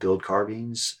 they build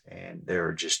carbines and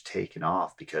they're just taking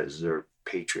off because they're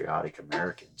patriotic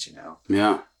Americans,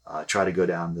 Yeah. I try to go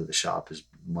down to the shop as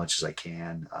much as I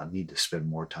can. I need to spend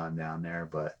more time down there,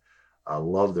 but I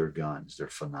love their guns. They're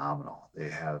phenomenal.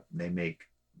 They make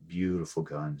beautiful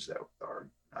guns that are,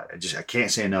 I can't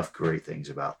say enough great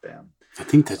things about them. I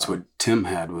think that's what Tim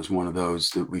had, was one of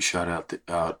those that we shot out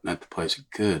at the place.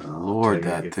 Good Lord,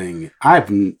 that thing!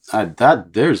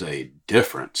 There's a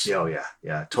difference. Oh yeah,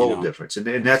 total difference.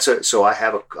 And that's so I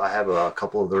have a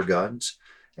couple of their guns,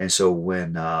 and so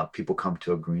when people come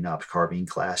to a Green Ops carbine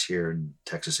class here in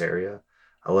Texas area,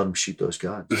 I let them shoot those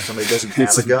guns. If somebody doesn't have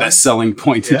it's a gun, the best selling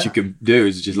point that you could do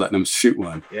is just letting them shoot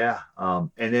one. Yeah. And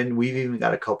then we've even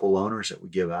got a couple loaners that we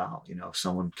give out. If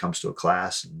someone comes to a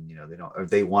class and they don't, or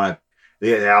they want to.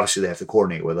 They obviously have to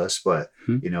coordinate with us, but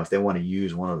if they want to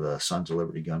use one of the Sons of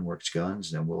Liberty Gunworks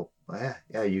guns, then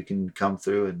you can come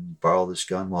through and borrow this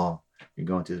gun while you're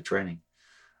going through the training.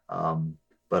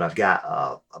 But I've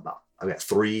got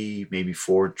 3, maybe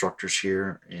 4 instructors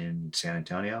here in San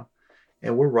Antonio,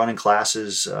 and we're running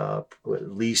classes at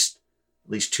least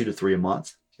 2 to 3 a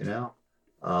month. And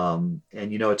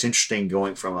it's interesting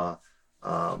going from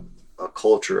a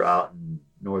culture out in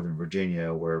Northern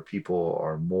Virginia where people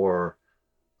are more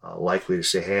likely to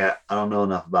say, hey, I don't know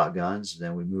enough about guns.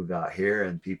 Then we moved out here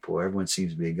and everyone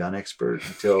seems to be a gun expert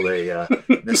until they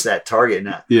miss that target. And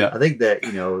I think that,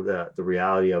 the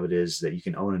reality of it is that you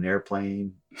can own an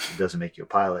airplane. It doesn't make you a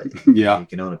pilot. Yeah. You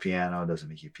can own a piano. It doesn't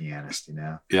make you a pianist,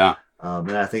 Yeah.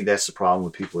 And I think that's the problem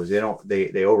with people is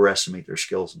they overestimate their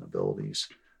skills and abilities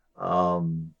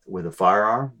with a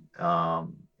firearm.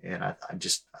 And I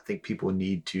think people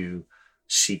need to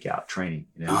seek out training.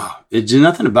 It's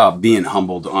nothing about being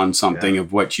humbled on something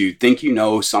of what you think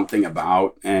something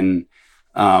about. And,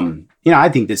 I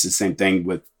think this is the same thing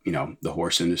with, the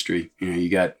horse industry. You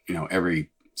got, every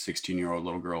 16-year-old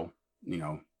little girl,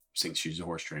 thinks she's a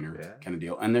horse trainer kind of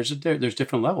deal. And there's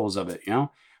different levels of it, I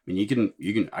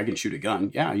mean, I can shoot a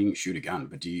gun. Yeah, you can shoot a gun,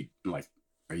 but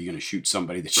are you going to shoot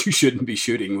somebody that you shouldn't be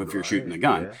shooting if you're shooting a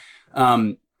gun?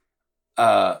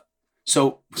 Yeah.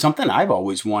 So something I've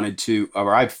always wanted to,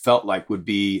 or I've felt like would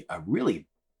be a really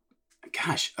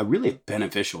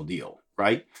beneficial deal,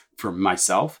 right? For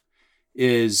myself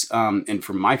is, and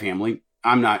for my family,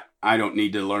 I don't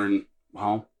need to learn,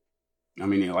 like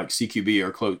CQB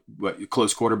or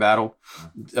close quarter battle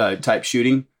type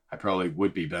shooning. I probably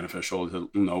would be beneficial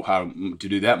to know how to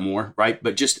do that more, right?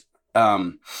 But just,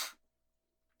 it's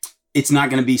not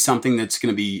going to be something that's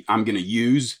going to be, I'm going to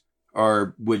use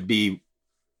or would be,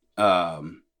 I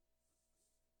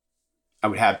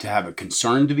would have to have a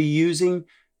concern to be using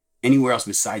anywhere else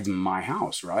besides my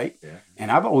house, right? Yeah.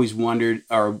 And I've always wondered,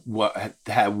 or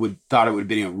thought it would have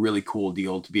been a really cool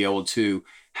deal to be able to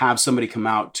have somebody come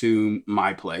out to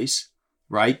my place,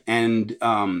 right? And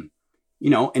and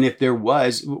if there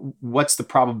was, what's the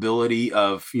probability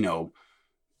of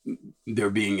there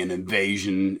being an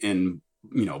invasion in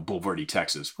Bulverde,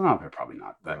 Texas? Well, probably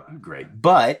not that great,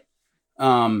 but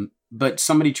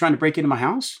somebody trying to break into my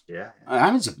house,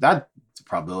 that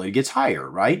probability gets higher,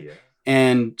 right? Yeah.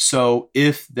 And so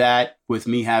if that, with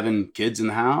me having kids in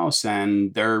the house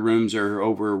and their rooms are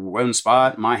over one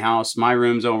spot, my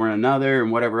room's over another,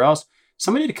 and whatever else,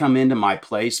 somebody to come into my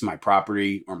place, my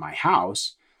property, or my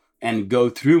house and go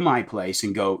through my place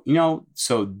and go,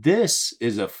 so this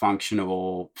is a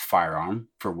functional firearm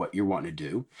for what you're wanting to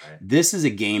do. Right. This is a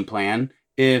game plan.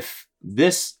 If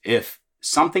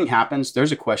something happens,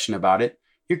 there's a question about it.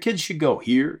 Your kids should go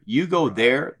here. You go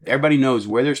there. Everybody knows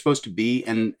where they're supposed to be,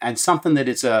 and something that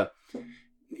it's a,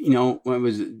 when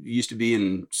it used to be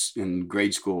in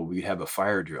grade school, we'd have a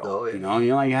fire drill. Oh,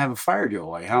 yeah. You have a fire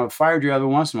drill. I have a fire drill every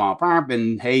once in a while.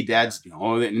 And hey, Dad's,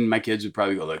 and my kids would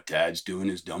probably go, look, Dad's doing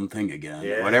his dumb thing again.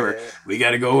 Yeah, whatever. yeah. We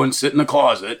got to go and sit in the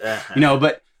closet.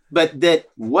 But that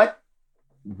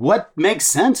what makes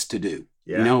sense to do?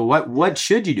 Yeah. What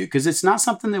should you do? Because it's not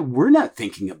something that we're not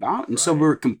thinking about. And so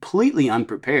we're completely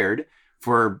unprepared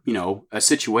for, a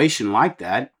situation like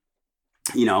that.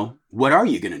 What are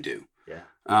you going to do? Yeah.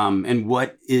 And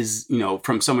what is,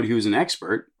 from somebody who's an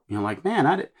expert, like,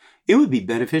 man, it would be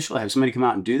beneficial to have somebody come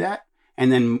out and do that.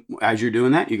 And then as you're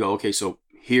doing that, you go, okay, so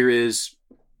here is,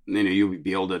 you'll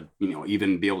be able to,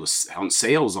 even be able to sound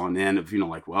sales on the end of,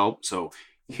 so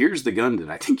here's the gun that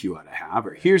I think you ought to have,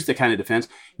 or here's the kind of defense,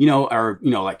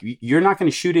 like you're not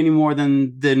going to shoot any more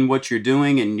than what you're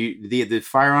doing. And the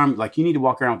firearm, like you need to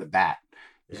walk around with a bat.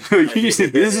 This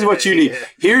is what you need.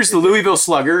 Here's the Louisville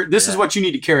Slugger. This is what you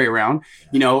need to carry around,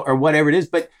 or whatever it is.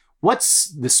 But what's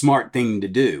the smart thing to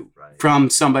do from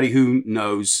somebody who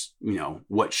knows,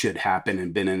 what should happen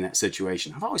and been in that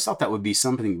situation? I've always thought that would be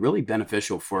something really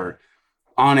beneficial for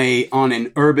on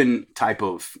an urban type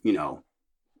of,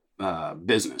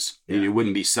 business. You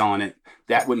wouldn't be selling it.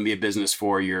 That wouldn't be a business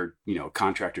for your,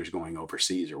 contractors going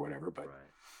overseas or whatever.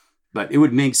 But it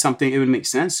would make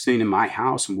sense in my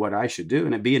house and what I should do,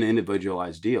 and it'd be an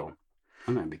individualized deal.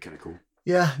 And that'd be kind of cool.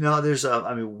 Yeah, no, there's,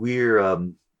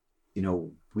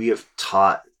 we have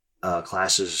taught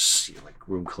classes, like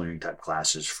room clearing type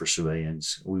classes for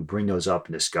civilians. We bring those up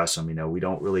and discuss them. We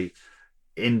don't really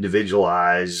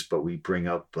individualize, but we bring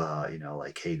up,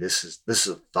 like, hey, this is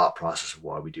a thought process of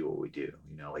why we do what we do.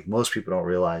 Like most people don't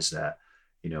realize that,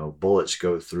 bullets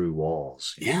go through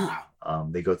walls.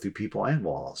 They go through people and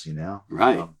walls,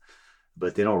 Right.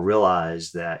 But they don't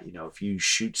realize that, if you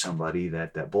shoot somebody,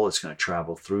 that bullet's going to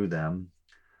travel through them,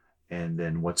 and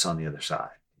then what's on the other side,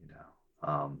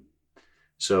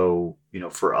 So,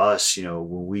 for us,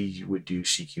 when we would do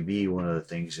CQB, one of the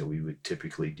things that we would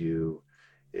typically do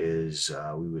is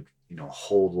we would,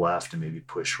 hold left and maybe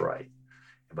push right.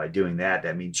 And by doing that,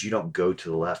 that means you don't go to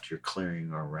the left, you're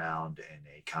clearing around in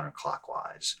a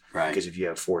counterclockwise. Right. Because if you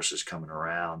have forces coming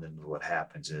around, then what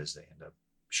happens is they end up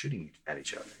shooting at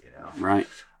each other, Right.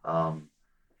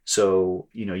 So,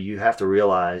 you have to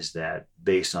realize that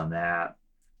based on that,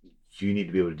 you need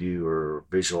to be able to do or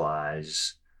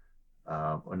visualize,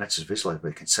 or not just visualize,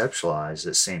 but conceptualize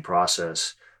the same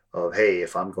process of, hey,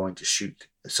 if I'm going to shoot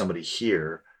somebody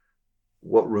here,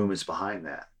 what room is behind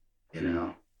that?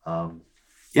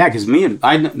 Yeah, because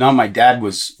my dad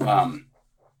was,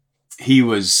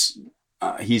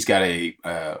 he's got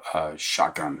a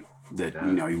shotgun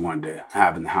that he wanted to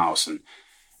have in the house,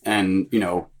 and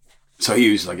so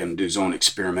he was like going to do his own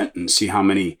experiment and see how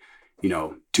many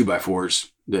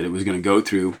 2x4s that it was going to go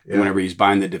through whenever he's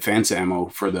buying the defense ammo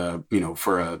for the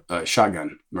for a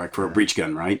shotgun, right, for a breech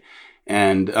gun, right,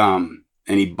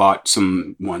 and he bought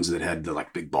some ones that had the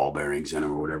like big ball bearings in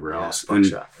them or whatever else. And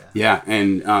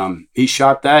he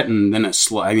shot that, and then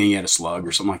he had a slug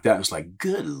or something like that. It was like,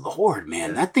 good Lord,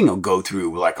 man, that thing will go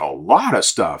through like a lot of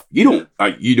stuff. I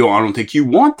don't think you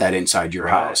want that inside your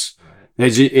house.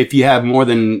 Right. If you have more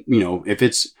than, if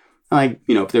it's like,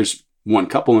 if there's one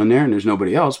couple in there and there's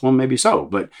nobody else, well, maybe so.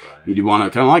 But you want to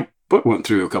kind of like put one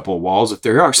through a couple of walls if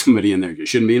there are somebody in there. You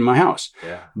shouldn't be in my house.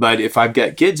 Yeah. But if I've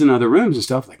got kids in other rooms and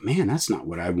stuff, like, man, that's not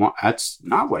what I want. That's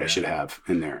not what I should have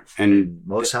in there. And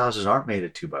most houses aren't made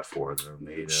of 2x4. They're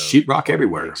made of sheetrock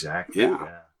everywhere. Exactly.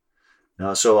 Yeah.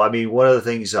 No, so I mean, one of the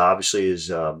things obviously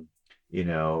is,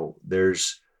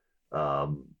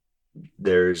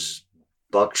 there's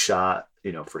buckshot,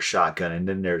 for shotgun, and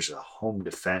then there's a home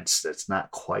defense that's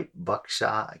not quite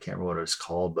buckshot. I can't remember what it's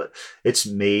called, but it's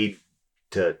made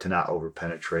to not over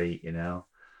penetrate,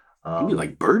 Maybe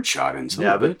like birdshot and something.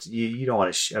 Yeah, but you don't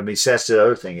want to. So that's the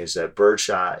other thing is that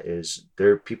birdshot is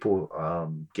there. People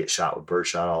get shot with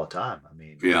birdshot all the time. I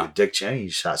mean, Dick Cheney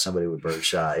shot somebody with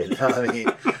birdshot.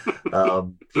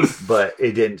 But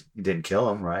it didn't kill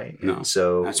him, right? No. And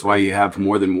so that's why you have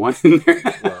more than one in there.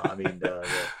 Well, I mean,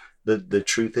 the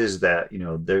truth is that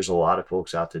there's a lot of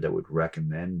folks out there that would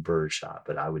recommend birdshot,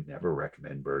 but I would never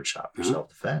recommend birdshot for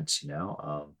self-defense.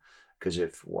 Because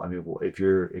if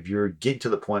you're getting to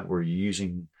the point where you're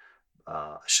using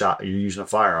you're using a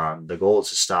firearm, the goal is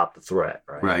to stop the threat,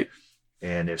 right? Right.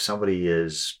 And if somebody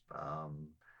is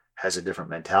has a different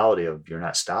mentality of you're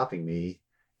not stopping me,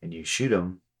 and you shoot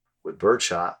them with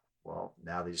birdshot, well,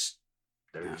 now they're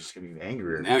just gonna be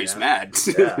angrier. Now he's mad.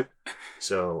 Yeah.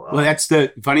 So well, that's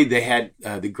the funny. They had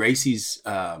the Gracies.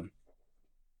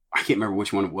 I can't remember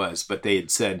which one it was, but they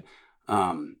had said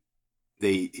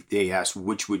they asked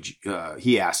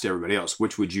he asked everybody else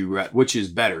which is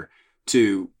better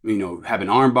to have an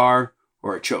arm bar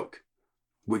or a choke,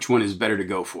 which one is better to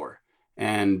go for,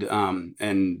 and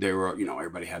they were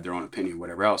everybody had their own opinion,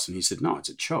 whatever else, and he said no, it's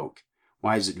a choke.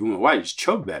 Why is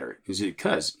choke better? Is it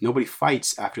because nobody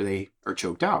fights after they are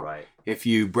choked out? Right. If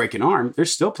you break an arm,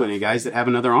 there's still plenty of guys that have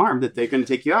another arm that they're going to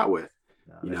take you out with.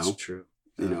 No, that's true.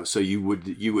 So you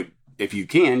would if you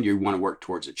can, you want to work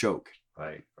towards a choke.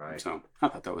 Right. So I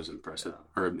thought that was impressive,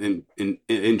 or an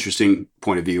interesting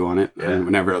point of view on it. Yeah. I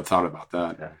never thought about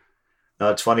that. Yeah.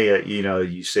 No, it's funny.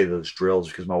 You say those drills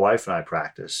because my wife and I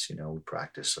practice. We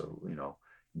practice.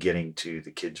 Getting to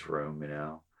the kids' room.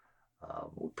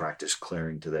 We practice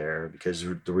clearing to there because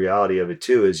the reality of it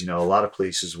too is, a lot of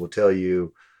places will tell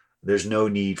you there's no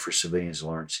need for civilians to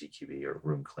learn CQB or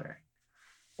room clearing.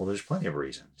 Well, there's plenty of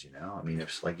reasons, I mean,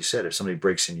 if, like you said, if somebody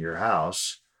breaks into your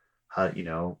house,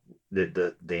 the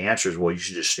answer is, well, you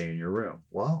should just stay in your room.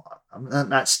 Well, I'm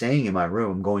not staying in my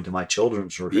room. I'm going to my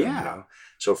children's room. Yeah.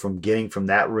 So from getting from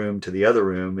that room to the other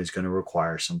room is going to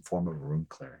require some form of room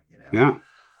clearing. Yeah.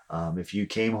 If you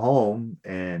came home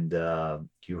and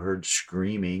you heard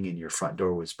screaming and your front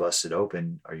door was busted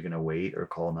open, are you going to wait or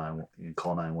call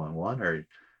 911, or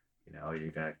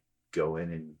you're going to go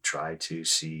in and try to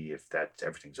see if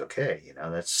everything's okay?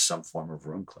 That's some form of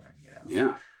room clearing.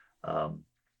 Yeah.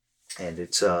 And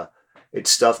it's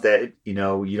stuff that you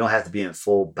don't have to be in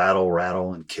full battle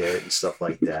rattle and kit and stuff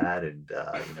like that, and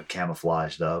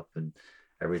camouflaged up and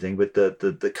everything, but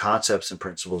the concepts and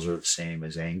principles are the same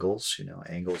as angles.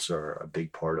 Angles are a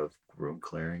big part of room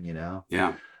clearing.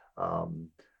 Yeah.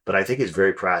 But I think it's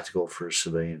very practical for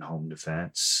civilian home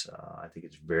defense. I think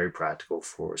it's very practical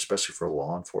especially for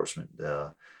law enforcement.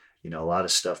 A lot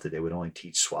of stuff that they would only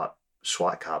teach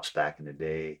SWAT cops back in the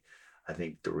day. I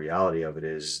think the reality of it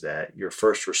is that your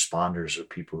first responders are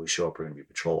people who show up are going to be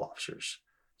patrol officers.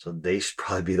 So they should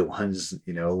probably be the ones,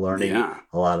 learning a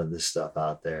lot of this stuff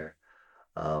out there.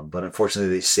 But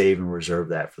unfortunately, they save and reserve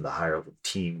that for the higher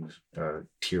teams or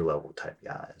tier level type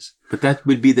guys. But that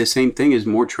would be the same thing as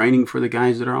more training for the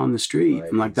guys that are on the street. Right,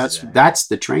 I'm like, that's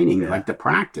the training, like the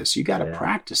practice. You got to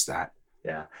practice that.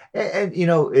 Yeah. And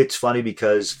it's funny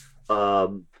because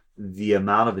the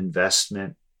amount of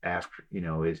investment after,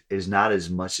 is not as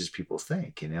much as people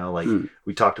think,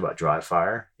 we talked about dry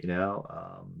fire,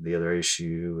 the other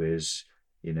issue is,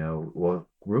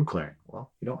 room clearing.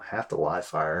 Well, you don't have to live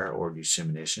fire or use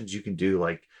simulations. You can do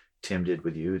like Tim did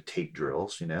with you, tape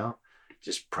drills,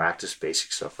 just practice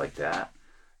basic stuff like that.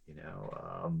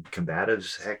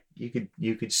 Combatives, heck,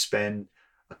 you could spend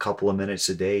a couple of minutes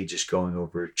a day just going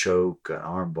over a choke, an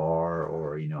arm bar,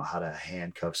 or, how to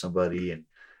handcuff somebody. And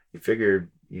you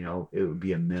figured, it would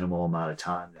be a minimal amount of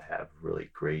time to have really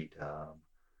great,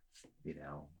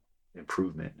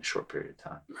 improvement in a short period of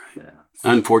time. Right.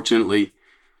 Unfortunately,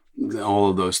 all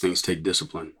of those things take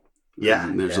discipline. Yeah.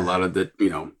 And there's a lot of that,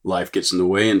 life gets in the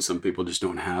way, and some people just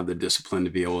don't have the discipline to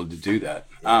be able to do that.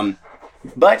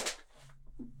 But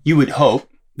you would hope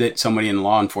that somebody in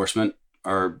law enforcement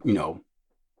are,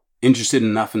 interested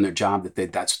enough in their job that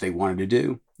that's what they wanted to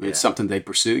do. It's something they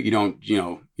pursue. You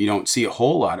don't see a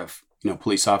whole lot of,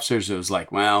 police officers. It was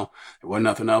like, well, there wasn't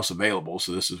nothing else available,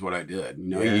 so this is what I did.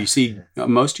 You see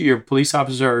most of your police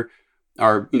officers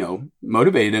are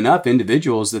motivated enough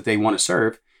individuals that they want to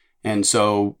serve. And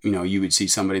so, you would see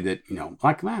somebody that,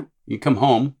 like, man, you come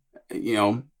home,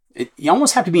 you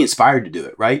almost have to be inspired to do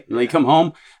it, right? You come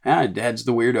home, dad's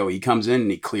the weirdo. He comes in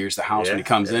and he clears the house when he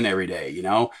comes in every day,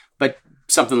 but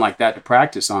something like that to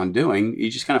practice on doing,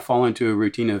 you just kind of fall into a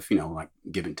routine of, like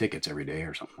giving tickets every day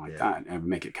or something like that, and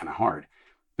make it kind of hard.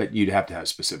 But you'd have to have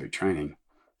specific training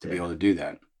to be able to do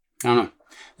that. I don't know.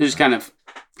 It's just kind of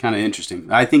interesting.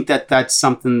 I think that's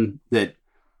something that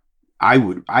I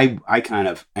kind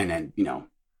of, and then,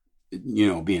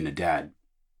 being a dad,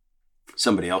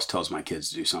 somebody else tells my kids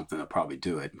to do something, they'll probably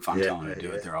do it. If I'm telling them to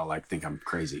do it, they're all like, think I'm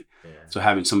crazy. Yeah. So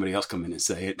having somebody else come in and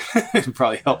say it would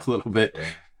probably help a little bit. Yeah.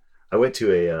 I went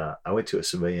to a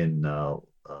civilian,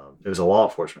 it was a law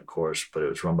enforcement course, but it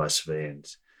was run by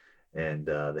civilians. And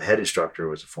the head instructor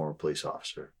was a former police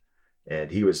officer. And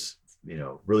he was,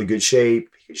 really good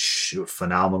shape. He was a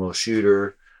phenomenal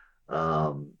shooter.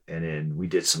 And then we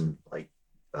did some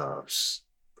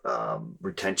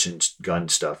retention gun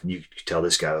stuff. And you could tell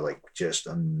this guy was just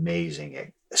amazing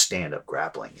at stand-up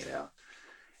grappling,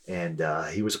 And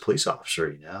he was a police officer,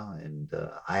 and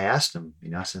I asked him,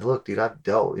 I said, look, dude, I've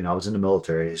dealt, I was in the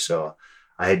military, so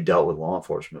I had dealt with law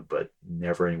enforcement, but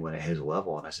never anyone at his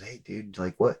level. And I said, hey, dude,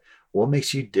 like what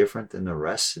makes you different than the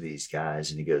rest of these guys?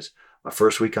 And he goes, my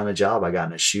first week on the job, I got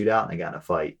in a shootout and I got in a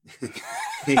fight.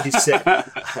 He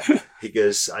said, he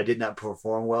goes, I did not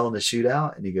perform well in the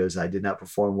shootout. And he goes, I did not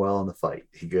perform well in the fight.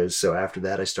 He goes, so after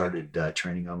that, I started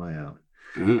training on my own.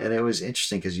 Mm-hmm. And it was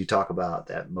interesting because you talk about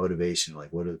that motivation,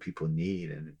 like what do the people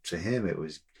need? And to him, it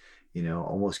was,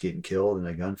 almost getting killed in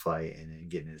a gunfight and then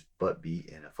getting his butt beat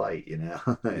in a fight,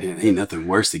 Man, ain't nothing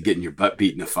worse than getting your butt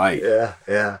beat in a fight. Yeah,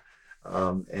 yeah.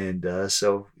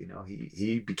 So,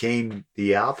 he became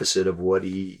the opposite of what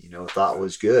he, thought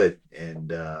was good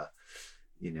and,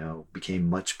 became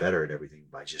much better at everything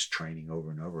by just training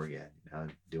over and over again,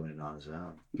 doing it on his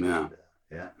own. Yeah.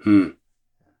 Yeah.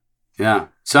 Yeah.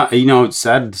 So, it's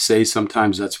sad to say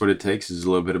sometimes that's what it takes is a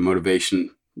little bit of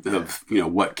motivation of,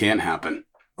 what can happen.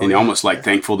 And you're almost like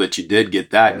thankful that you did get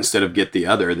that instead of get the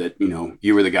other that,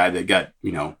 you were the guy that got,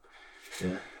 that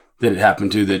it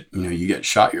happened to that, you get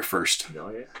shot your first.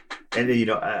 Oh, yeah.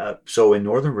 And, so in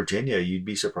Northern Virginia, you'd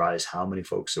be surprised how many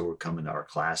folks that were coming to our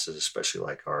classes, especially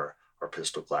like our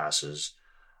pistol classes,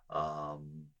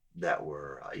 that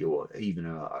were even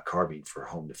a carbine for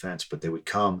home defense, but they would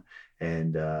come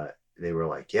and they were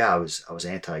like, yeah, I was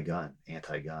anti-gun.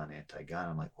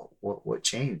 I'm like, what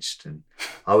changed? And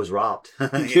I was robbed.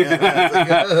 Okay.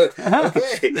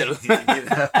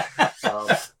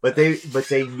 But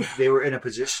they were in a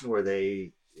position where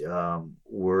they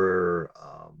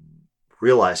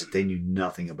realized that they knew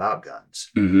nothing about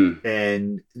guns, mm-hmm.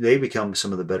 and they become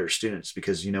some of the better students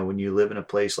because when you live in a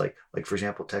place like for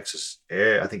example Texas,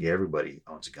 I think everybody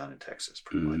owns a gun in Texas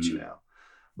pretty much,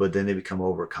 but then they become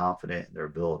overconfident in their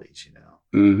abilities,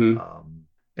 mm-hmm.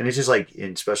 And it's just like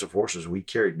in special forces, we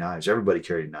carried knives. Everybody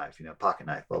carried a knife, pocket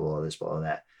knife, blah blah blah, this, blah blah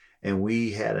that, and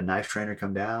we had a knife trainer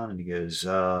come down and he goes,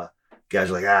 guys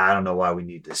are like, I don't know why we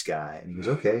need this guy, and he goes,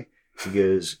 okay, he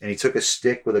goes, and he took a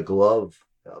stick with a glove,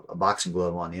 a boxing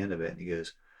glove on the end of it. And he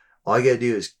goes, all you got to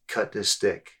do is cut this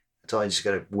stick. That's all. You just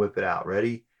got to whip it out.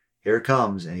 Ready? Here it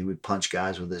comes. And he would punch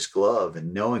guys with this glove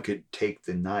and no one could take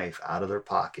the knife out of their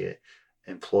pocket,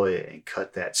 employ it and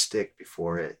cut that stick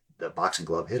before the boxing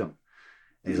glove hit him.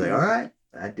 And he's like, all right,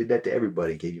 I did that to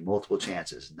everybody. Gave you multiple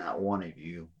chances. Not one of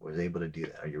you was able to do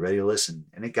that. Are you ready to listen?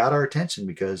 And it got our attention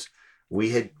because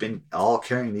we had been all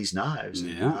carrying these knives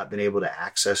and not been able to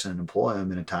access and employ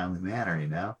them in a timely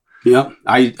manner, Yeah.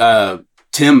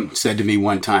 Tim said to me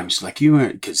one time, she's like,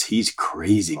 because he's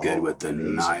crazy good with the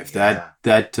amazing, knife.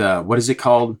 That what is it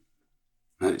called?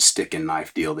 That stick and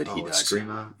knife deal that he does.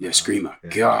 Screamo? Yeah, Screamo. Yeah.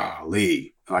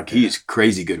 Golly. He's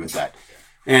crazy good with that.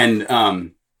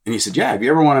 And he said, yeah, if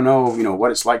you ever want to know, what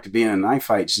it's like to be in a knife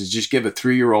fight, just give a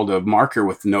 3-year-old a marker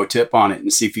with no tip on it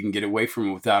and see if you can get away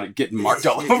from it without it getting marked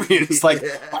all over you. It's like,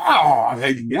 wow,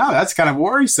 that's kind of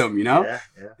worrisome, Yeah.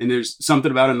 And there's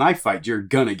something about a knife fight, you're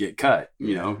gonna get cut.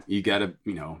 You gotta,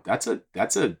 that's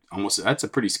a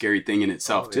pretty scary thing in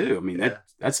itself too. I mean,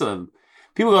 that's a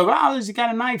people go, oh, he's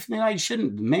got a knife. You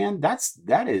shouldn't, man.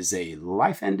 That is a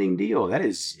life-ending deal. That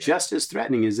is just as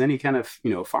threatening as any kind of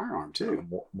firearm too.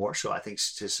 More so, I think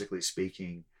statistically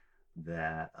speaking,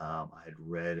 that I had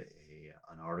read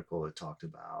an article that talked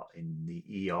about in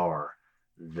the ER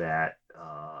that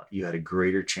you had a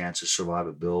greater chance of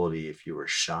survivability if you were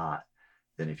shot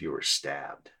than if you were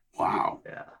stabbed. Wow.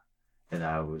 Yeah, and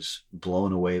I was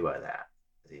blown away by that.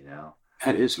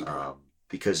 That is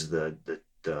because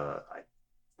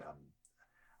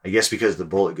I guess because the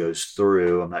bullet goes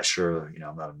through, I'm not sure,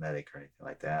 I'm not a medic or anything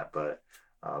like that, but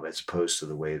as opposed to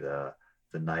the way the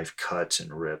knife cuts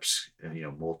and rips,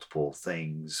 multiple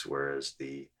things, whereas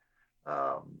where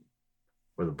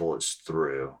the bullet's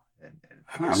through. And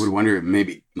I would wonder if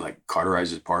maybe like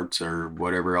cauterizes parts or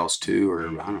whatever else too, or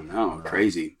I don't know,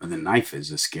 crazy. But the knife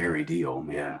is a scary deal,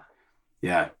 man.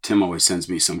 Yeah. Tim always sends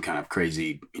me some kind of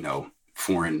crazy,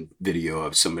 foreign video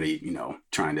of somebody,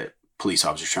 police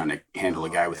officers trying to handle a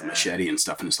guy with a machete and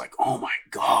stuff. And it's like, oh my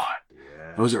God,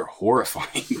 those are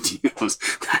horrifying deals.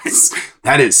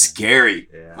 That is scary.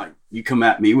 Yeah. Like you come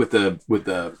at me with a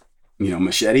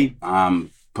machete,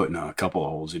 I'm putting a couple of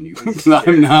holes in you.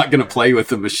 I'm not going to play with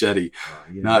the machete.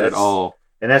 Not at all.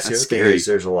 And that's the other thing is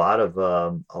there's a lot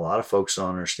of folks don't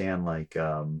understand, like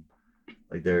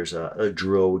there's a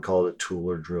drill, we call it a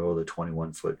tooler drill, the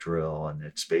 21-foot drill. And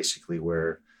it's basically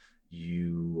where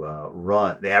you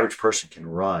run, the average person can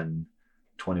run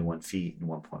 21 feet in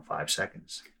 1.5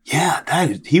 seconds. Yeah,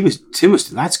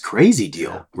 that's crazy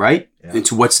deal, right? Yeah. And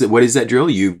so what is that drill?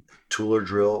 Tooler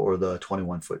drill or the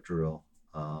 21-foot drill,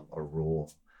 or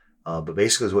rule. But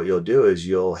basically what you'll do is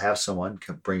you'll have someone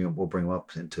we'll bring them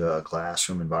up into a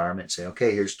classroom environment and say,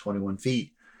 okay, here's 21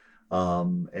 feet.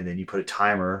 And then you put a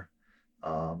timer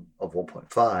of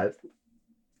 1.5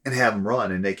 and have them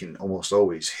run, and they can almost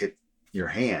always hit your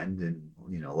hand in,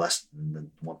 less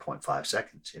than 1.5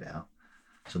 seconds,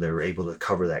 So they were able to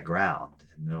cover that ground.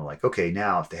 And they're like, okay,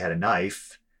 now if they had a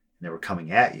knife and they were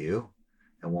coming at you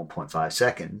at 1.5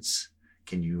 seconds,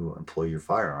 can you employ your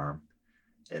firearm?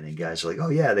 And then guys are like, oh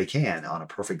yeah, they can on a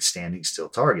perfect standing still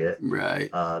target,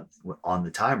 Right. On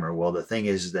the timer. Well, the thing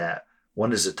is that when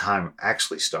does the timer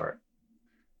actually start?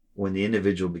 When the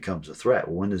individual becomes a threat.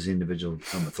 When does the individual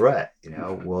become a threat?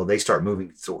 Well, they start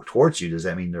moving towards you. Does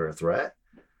that mean they're a threat?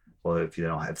 Well, if they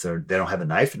don't have a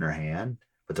knife in their hand,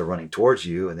 but they're running towards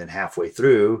you, and then halfway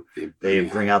through they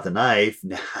bring out the knife.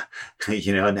 Now,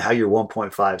 now your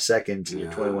 1.5 seconds and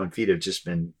your 21 feet have just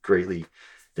been greatly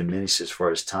diminished as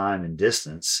far as time and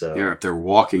distance. So if they're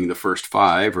walking the first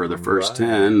 5 or the first 10,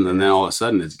 and then all of a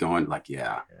sudden it's going like,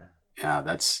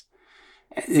 that's,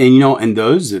 and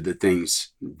those are the things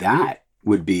that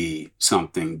would be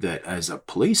something that as a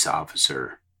police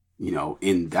officer,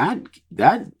 in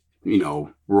that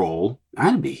role,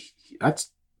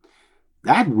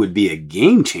 that would be a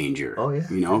game changer. Oh yeah.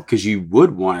 Because you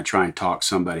would want to try and talk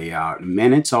somebody out. And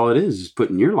man, it's all it is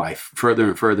putting your life further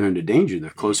and further into danger the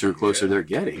closer and closer they're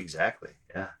getting. Exactly.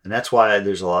 Yeah. And that's why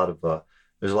there's a lot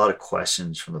of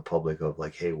questions from the public of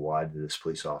like, hey, why did this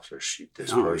police officer shoot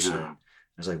this person? Yeah.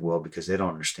 It's like, well, because they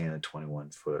don't understand the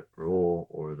 21-foot rule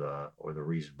or the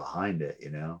reason behind it,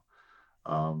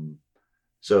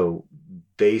 So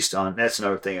based on, that's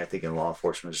another thing I think in law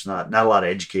enforcement, there's not a lot of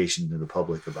education to the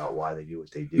public about why they do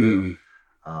what they do.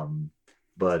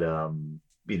 But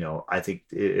I think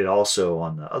it also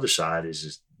on the other side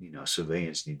is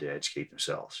civilians need to educate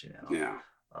themselves, Yeah.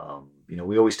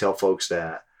 We always tell folks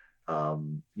that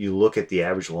you look at the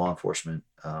average law enforcement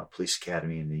police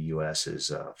academy in the U.S.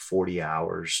 is 40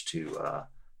 hours to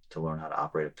learn how to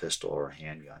operate a pistol or a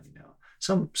handgun,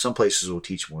 Some places will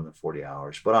teach more than 40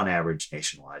 hours, but on average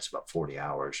nationwide it's about 40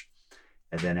 hours.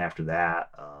 And then after that,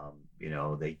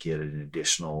 they get an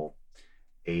additional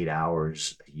 8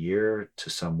 hours a year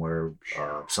to somewhere.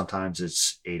 Sometimes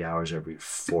it's 8 hours every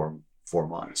four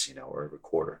months, or every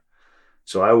quarter.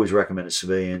 So I always recommend to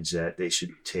civilians that they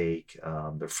should take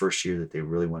their first year that they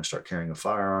really want to start carrying a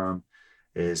firearm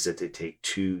is that they take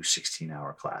 2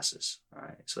 16-hour classes. All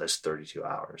right. So that's 32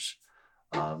 hours.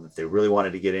 If they really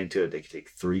wanted to get into it, they could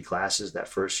take 3 classes that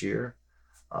first year.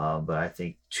 But I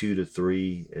think 2 to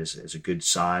 3 is a good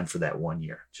sign for that 1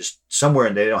 year. Just somewhere,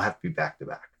 and they don't have to be back to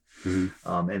back.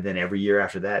 Mm-hmm. And then every year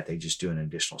after that, they just do an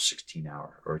additional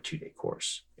 16-hour or a 2-day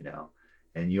course,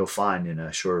 And you'll find in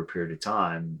a shorter period of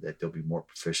time that they'll be more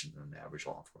proficient than the average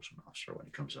law enforcement officer when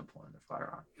it comes to employing their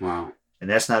firearm. Wow. And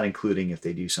that's not including if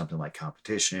they do something like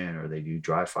competition or they do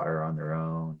dry fire on their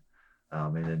own.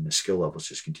 And then the skill levels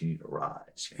just continue to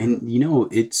rise. And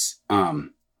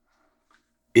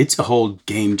it's a whole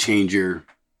game changer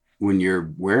when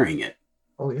you're wearing it.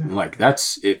 Oh yeah. Like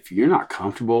that's, if you're not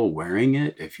comfortable wearing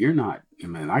it,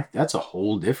 that's a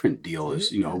whole different deal. Is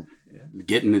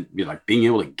getting it, being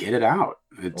able to get it out.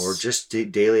 Or just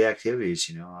daily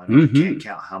activities. I can't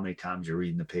count how many times you're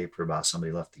reading the paper about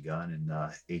somebody left a gun in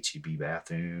the HEB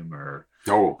bathroom, or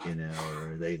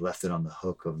or they left it on the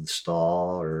hook of the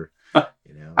stall, or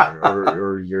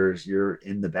or you're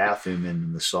in the bathroom and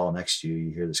in the stall next to you,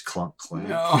 you hear this clunk clunk.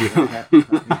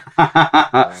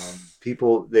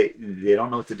 People they don't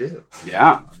know what to do.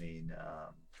 Yeah.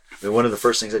 One of the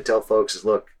first things I tell folks is,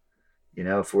 look,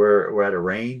 if we're at a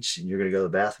range and you're going to go to the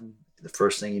bathroom, the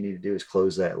first thing you need to do is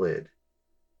close that lid,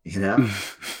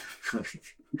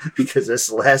 because that's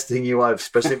the last thing you want,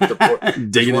 especially with the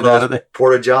digging it out of the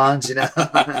Porta Johns,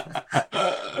 But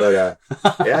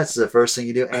it's the first thing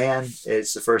you do, and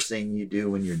it's the first thing you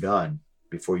do when you're done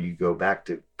before you go back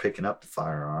to picking up the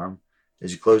firearm,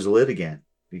 is you close the lid again,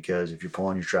 because if you're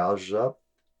pulling your trousers up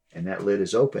and that lid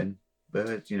is open,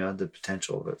 but the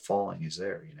potential of it falling is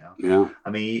there. Yeah.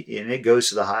 And it goes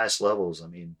to the highest levels.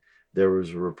 There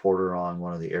was a reporter on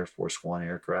one of the Air Force One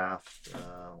aircraft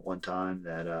one time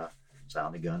that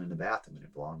found a gun in the bathroom, and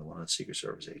it belonged to one of the Secret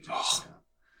Service agents.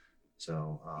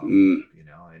 So,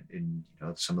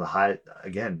 some of the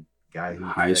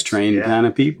highest trained kind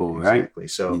of people, right? Exactly.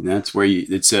 So and that's where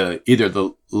it's either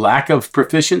the lack of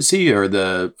proficiency or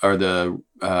the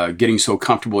getting so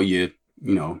comfortable you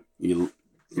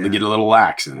get a little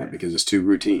lax in it because it's too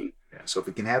routine. Yeah. So if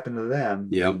it can happen to them,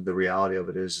 the reality of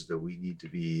it is that we need to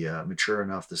be mature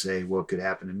enough to say, well, it could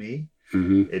happen to me.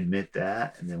 Mm-hmm. Admit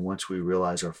that, and then once we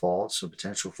realize our faults or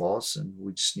potential faults, and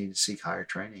we just need to seek higher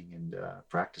training and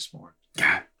practice more.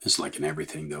 God, it's like in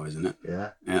everything, though, isn't it?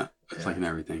 Yeah. Yeah, it's like in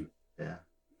everything. Yeah.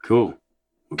 Cool.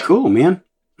 Well, cool, man.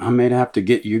 I may have to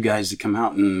get you guys to come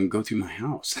out and go through my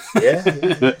house. Yeah.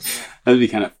 That'd be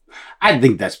kind of. I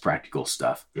think that's practical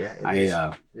stuff. Yeah.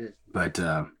 I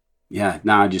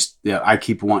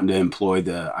keep wanting to employ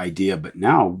the idea, but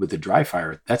now with the dry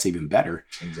fire, that's even better.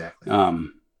 Exactly.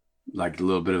 Like a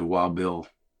little bit of Wild Bill.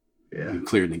 Yeah.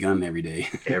 Clearing the gun every day.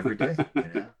 Every day.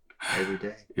 Every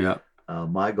day. Yeah.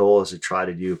 My goal is to try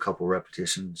to do a couple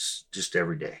repetitions just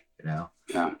every day, Yeah.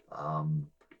 on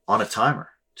a timer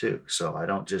too. So I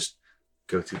don't just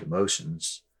go through the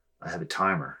motions. I have a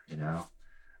timer,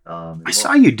 I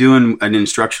saw you doing an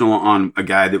instructional on a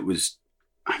guy that was,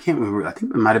 I can't remember, I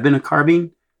think it might have been a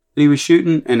carbine that he was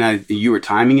shooting, and you were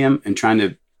timing him and trying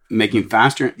to make him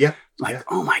faster. Yeah.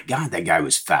 Oh my God, that guy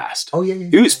was fast. Oh, yeah.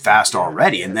 He was fast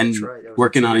already. And then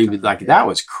working on him, that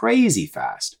was crazy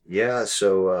fast. Yeah.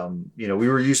 So, we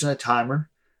were using a timer,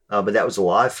 but that was a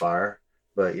live fire.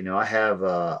 But, I have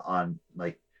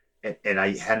and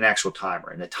I had an actual timer,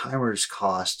 and the timers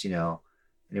cost,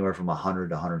 anywhere from $100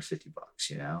 to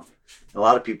 $150, A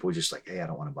lot of people are just like, hey, I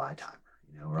don't want to buy a timer,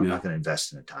 or I'm not going to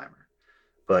invest in a timer.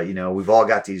 But, we've all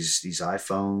got these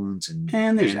iPhones and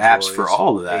there's Androids. apps for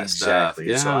all of that Exactly.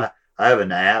 stuff. Yeah. So I have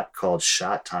an app called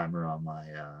Shot Timer on my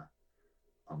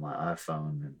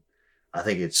iPhone, and I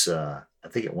think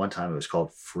at one time it was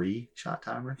called Free Shot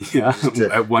Timer. Yeah,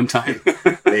 at one time.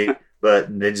 it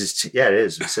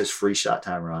is. It says Free Shot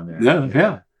Timer on there.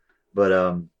 Yeah.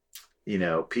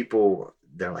 But people,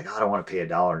 they're like, I don't want to pay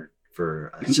 $1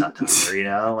 for a shot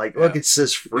timer. Like, look, it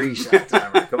says Free Shot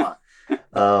Timer. Come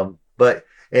on.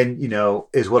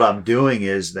 Is what I'm doing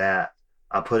is that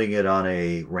I'm putting it on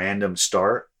a random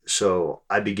start. So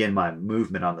I begin my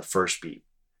movement on the first beat,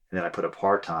 and then I put a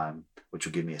par time, which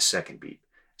will give me a second beat.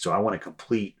 So I want to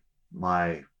complete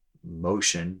my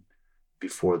motion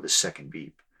before the second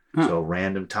beep. So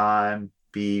random time,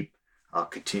 beep, I'll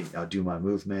continue, I'll do my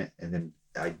movement, and then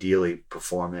ideally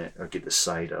perform it or get the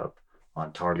sight up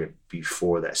on target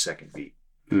before that second beep.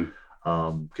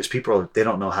 Because people they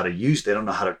don't know how to use or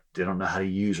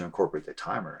incorporate the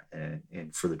timer,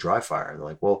 and for the dry fire they're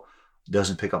like, well, it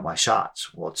doesn't pick up my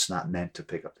shots. Well, it's not meant to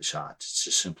pick up the shots. It's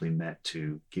just simply meant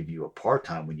to give you a par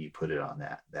time when you put it on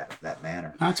that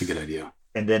manner. That's a good idea.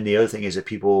 And then the other thing is that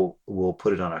people will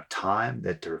put it on a time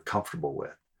that they're comfortable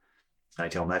with. And I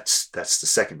tell them that's the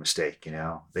second mistake.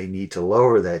 They need to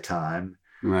lower that time,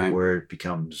 right, where it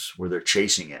becomes where they're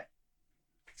chasing it.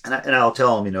 And I'll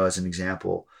tell them, as an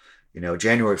example,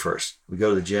 January 1st, we go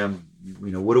to the gym.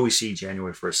 What do we see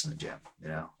January 1st in the gym?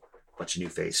 A bunch of new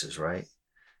faces, right?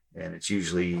 And it's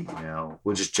usually,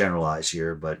 we'll just generalize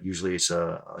here, but usually it's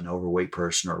an overweight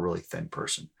person or a really thin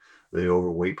person. The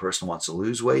overweight person wants to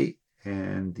lose weight,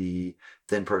 and the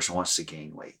thin person wants to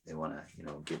gain weight. They want to,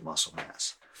 get muscle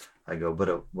mass. I go, but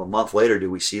a month later, do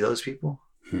we see those people?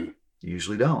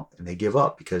 Usually don't. And they give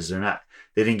up because they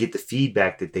didn't get the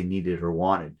feedback that they needed or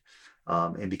wanted.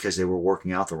 And because they were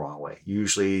working out the wrong way.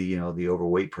 Usually, the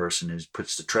overweight person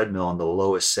puts the treadmill on the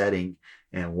lowest setting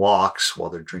and walks while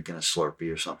they're drinking a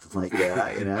Slurpee or something like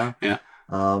that, Yeah.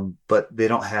 But they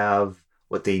don't have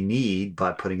what they need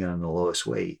by putting it on the lowest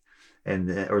weight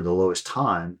or the lowest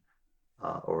time,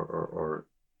 or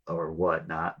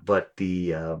whatnot. But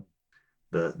the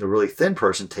really thin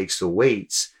person takes the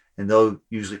weights, and they'll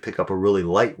usually pick up a really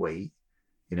light weight,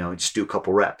 and just do a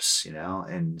couple reps,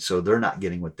 and so they're not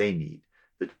getting what they need.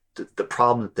 The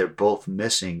problem that they're both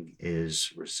missing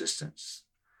is resistance.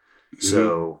 Mm-hmm.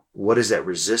 So what is that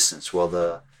resistance? Well,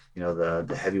 the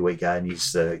heavyweight guy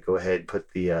needs to go ahead and put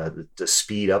the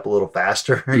speed up a little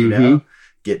faster,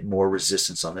 get more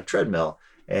resistance on the treadmill,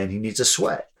 and he needs to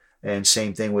sweat. And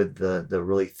same thing with the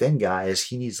really thin guy is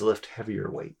he needs to lift heavier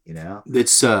weight,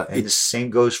 It's and the same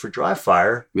goes for dry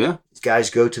fire. Yeah. Guys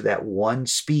go to that one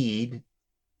speed,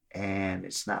 and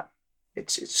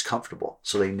it's comfortable.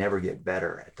 So they never get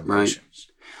better at the motions.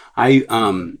 Right.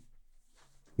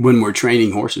 When we're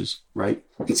training horses, right?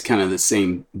 It's kind of the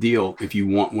same deal. If you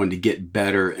want one to get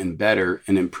better and better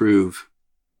and improve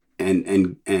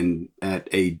and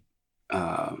at a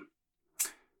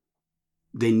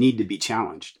they need to be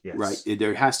challenged, yes, right?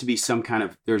 There has to be some kind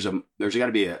of, there's got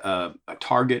to be a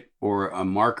target or a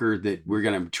marker that we're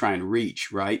going to try and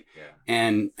reach, right? Yeah.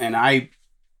 And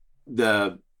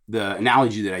the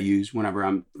analogy that I use whenever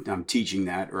I'm teaching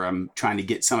that, or I'm trying to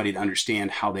get somebody to understand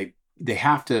how they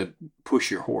have to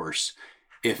push your horse.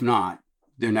 If not,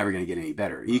 they're never going to get any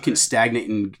better. You can stagnate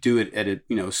and do it at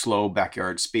a slow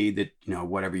backyard speed that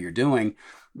whatever you're doing.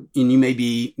 And you may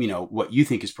be, what you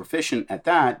think is proficient at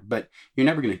that, but you're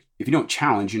never going to, if you don't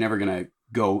challenge, you're never going to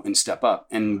go and step up.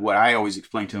 And what I always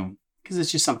explain to them, because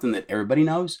it's just something that everybody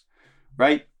knows,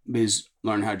 right? Is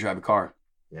learn how to drive a car.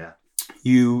 Yeah.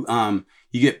 You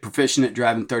get proficient at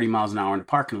driving 30 miles an hour in the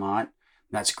parking lot.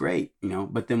 That's great,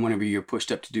 but then whenever you're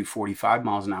pushed up to do 45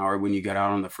 miles an hour, when you get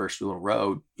out on the first little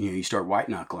road, you start white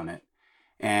knuckling it.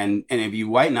 And if you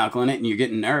white knuckling it and you're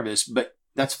getting nervous, but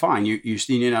that's fine.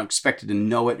 You're not expected to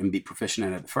know it and be proficient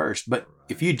at it first. But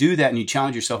if you do that and you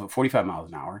challenge yourself at 45 miles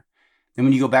an hour, then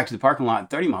when you go back to the parking lot at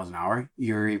 30 miles an hour,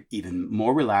 you're even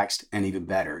more relaxed and even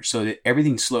better, so that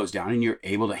everything slows down and you're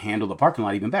able to handle the parking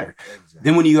lot even better. Exactly.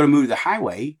 Then when you go to move to the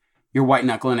highway, you're white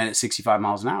knuckling it at 65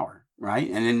 miles an hour, right?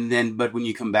 And then, but when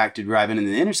you come back to driving in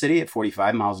the inner city at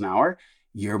 45 miles an hour,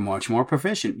 you're much more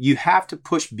proficient. You have to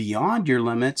push beyond your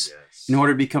limits in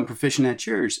order to become proficient at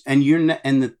yours. And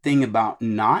and the thing about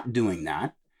not doing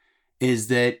that is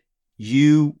that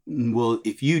you will,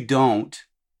 if you don't,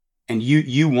 and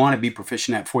you want to be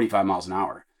proficient at 45 miles an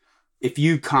hour, if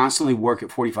you constantly work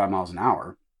at 45 miles an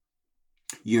hour,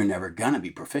 you're never going to be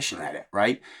proficient at it,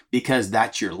 right? Because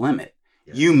that's your limit.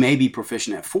 Yes. You may be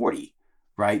proficient at 40,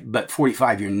 right? But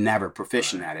 45, you're never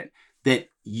proficient at it.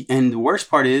 And the worst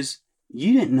part is,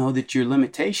 you didn't know that your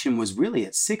limitation was really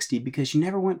at 60 because you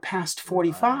never went past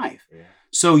 45. Yeah.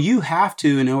 So you have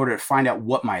to, in order to find out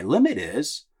what my limit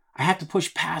is, I have to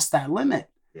push past that limit.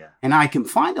 Yeah. And I can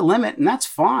find a limit, and that's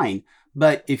fine.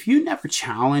 But if you never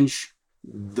challenge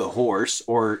the horse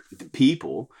or the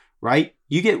people, right,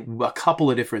 you get a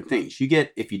couple of different things. You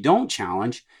get, if you don't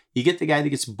challenge, you get the guy that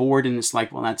gets bored and it's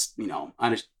like, well, that's,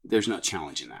 there's no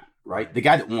challenge in that, right? The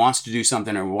guy that wants to do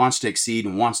something or wants to exceed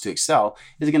and wants to excel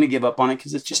is going to give up on it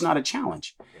because it's just not a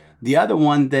challenge. Yeah. The other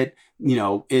one that,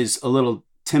 is a little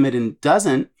timid and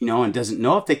doesn't know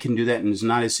if they can do that and is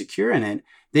not as secure in it,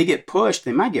 they get pushed,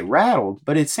 they might get rattled,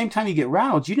 but at the same time you get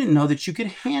rattled, you didn't know that you could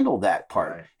handle that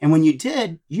part. Right. And when you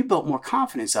did, you built more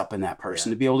confidence up in that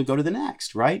person to be able to go to the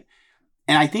next, right?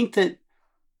 And I think that,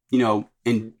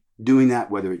 in doing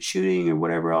that, whether it's shooting or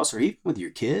whatever else, or even with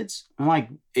your kids, I'm like,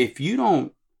 if you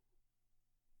don't,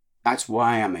 that's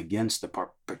why I'm against the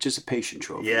participation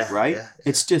trophy, right? Yeah.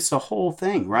 It's just a whole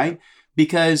thing, right?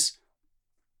 Because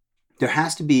there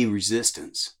has to be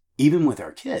resistance. Even with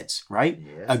our kids, right?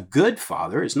 Yeah. A good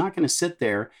father is not going to sit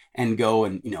there and go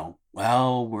and,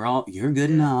 well, you're good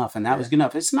enough and that was good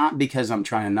enough. It's not because I'm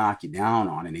trying to knock you down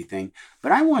on anything,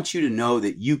 but I want you to know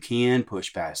that you can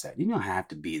push past that. You don't have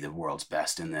to be the world's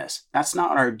best in this. That's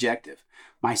not our objective.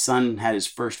 My son had his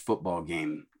first football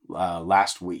game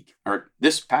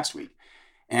this past week,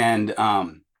 and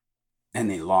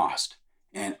they lost.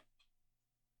 And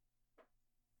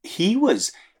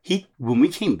when we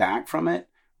came back from it,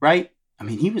 right? I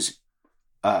mean, he was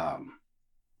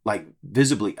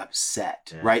visibly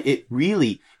upset, right? It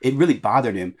really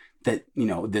bothered him that,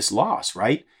 this loss,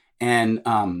 right? And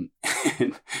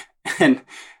and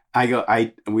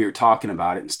we were talking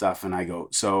about it and stuff, and I go,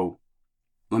 so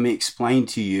let me explain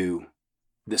to you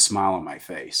the smile on my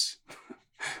face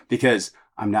because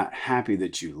I'm not happy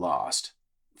that you lost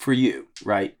for you,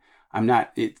 right?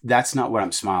 That's not what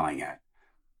I'm smiling at.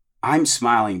 I'm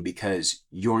smiling because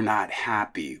you're not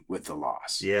happy with the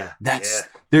loss. Yeah.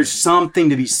 There's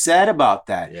something to be said about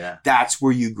that. Yeah. That's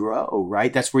where you grow,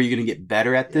 right? That's where you're going to get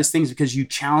better at these things because you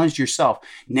challenged yourself.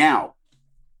 Now,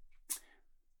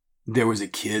 there was a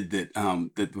kid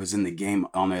that was in the game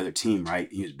on the other team, right?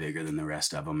 He was bigger than the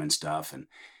rest of them and stuff.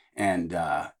 And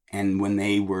when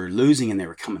they were losing and they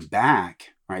were coming back,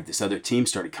 right? This other team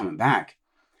started coming back.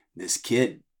 This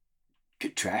kid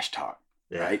could trash talk,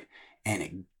 right?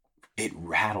 And it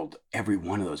rattled every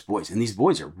one of those boys. And these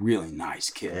boys are really nice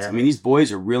kids. Yeah. I mean, these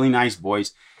boys are really nice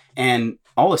boys. And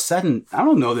all of a sudden, I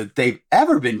don't know that they've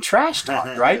ever been trash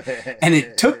talked, right? And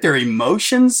it took their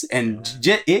emotions and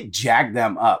it jacked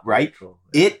them up, right? Cool.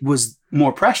 Yeah. It was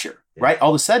more pressure, right?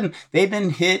 All of a sudden, they've been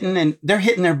hitting and they're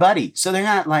hitting their buddy. So they're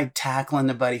not like tackling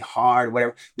the buddy hard or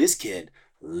whatever. This kid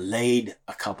laid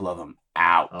a couple of them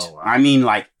out. Oh, wow. I mean,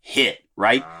 like hit,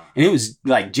 right? Wow. And it was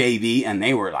like JV and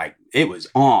they were like, it was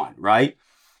on, right?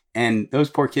 And those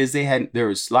poor kids, there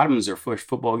was a lot of them was their first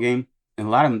football game. And a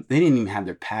lot of them, they didn't even have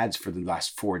their pads for the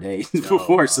last 4 days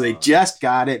before. So they just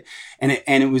got it. And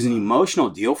it was an emotional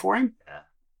deal for him. Yeah.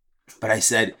 But I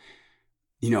said,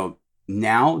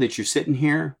 now that you're sitting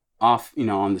here off,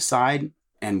 on the side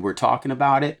and we're talking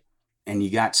about it and you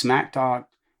got smack talk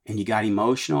and you got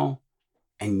emotional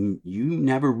and you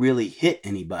never really hit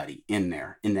anybody in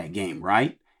that game,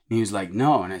 right? And he was like,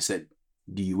 no. And I said,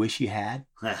 do you wish you had?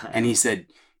 And he said,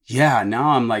 yeah,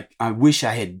 now I'm like, I wish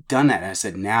I had done that. And I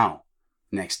said, now,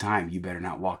 next time you better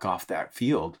not walk off that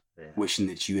field wishing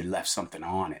that you had left something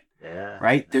on it. Yeah.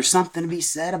 Right. There's something to be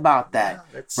said about that.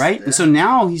 Yeah, right. And so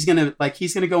now he's going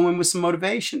to go in with some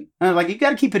motivation. Like, you got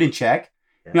to keep it in check.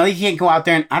 Yeah. You can't go out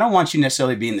there, and I don't want you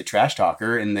necessarily being the trash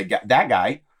talker and that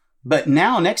guy. But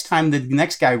now, next time the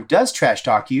next guy does trash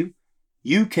talk you,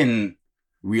 you can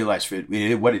realize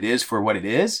what it is for what it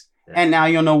is. Yeah. And now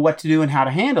you'll know what to do and how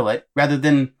to handle it, rather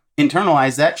than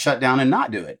internalize that, shut down, and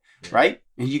not do it. Yeah. Right.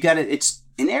 And you got to, it's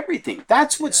in everything.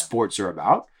 That's what sports are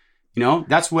about.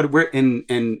 That's what we're in.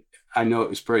 And I know it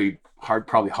was probably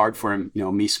hard for him,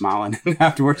 me smiling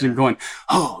afterwards and going,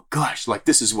 oh gosh, like,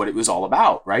 this is what it was all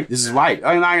about, right? This is why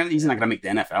he's not going to make the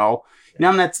NFL.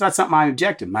 That's not my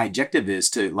objective. My objective is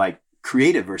to, like,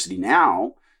 create adversity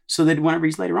now, so that whenever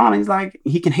he's later on, he's like,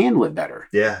 he can handle it better.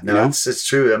 Yeah, no, it's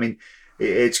true. I mean,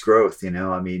 it's growth,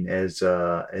 I mean, as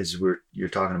you're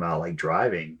talking about, like,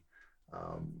 driving,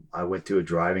 I went through a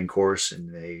driving course,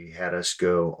 and they had us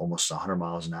go almost 100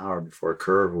 miles an hour before a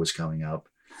curve was coming up.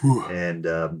 And,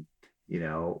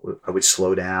 I would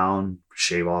slow down,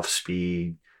 shave off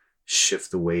speed,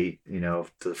 shift the weight, to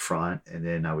the front, and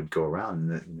then I would go around, and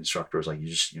the instructor was like,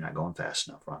 you're not going fast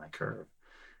enough on that curve.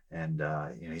 And,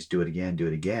 he's do it again.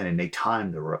 And they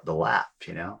timed the lap,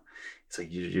 it's like,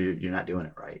 you're not doing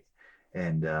it right.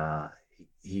 And,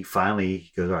 he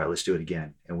finally goes, all right, let's do it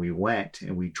again. And we went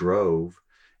and we drove,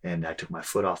 and I took my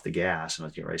foot off the gas, and I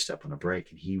was getting ready to step on the brake,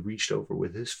 and he reached over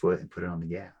with his foot and put it on the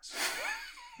gas.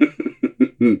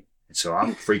 And so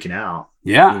I'm freaking out.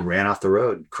 Yeah. We ran off the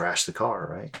road and crashed the car,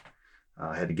 right?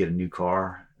 I had to get a new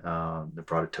car. They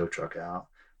brought a tow truck out.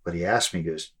 But he asked me, he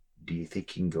goes, do you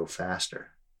think you can go faster?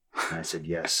 And I said,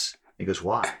 yes. He goes,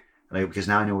 why? And because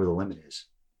now I know where the limit is.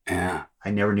 Yeah.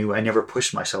 I never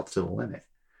pushed myself to the limit.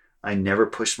 I never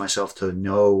pushed myself to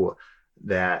know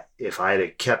that if I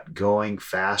had kept going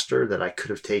faster, that I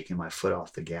could have taken my foot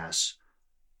off the gas,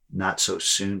 not so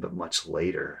soon, but much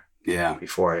later. Yeah.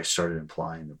 Before I started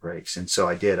applying the brakes. And so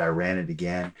I did. I ran it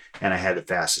again, and I had the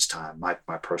fastest time, my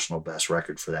personal best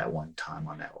record for that one time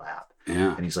on that lap.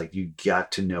 Yeah. And he's like, you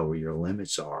got to know where your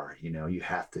limits are. You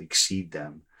have to exceed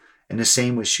them. And the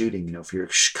same with shooting. If you're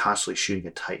constantly shooting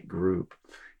a tight group,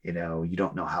 you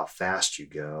don't know how fast you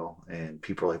go. And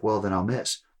people are like, well, then I'll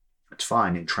miss. It's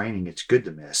fine. In training, it's good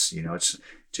to miss. It's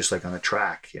just like on the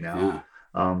track, Yeah.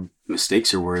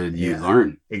 Mistakes are where you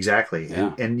learn. Exactly.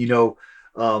 Yeah. And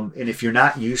and if you're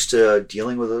not used to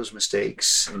dealing with those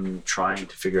mistakes and trying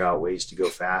to figure out ways to go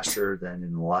faster, then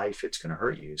in life it's going to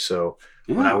hurt you. So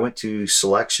when I went to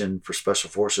selection for Special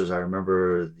Forces, I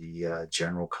remember the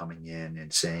general coming in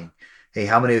and saying, hey,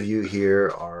 how many of you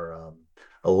here are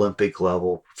Olympic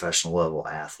level, professional level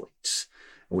athletes?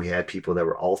 And we had people that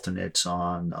were alternates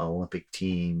on Olympic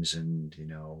teams, and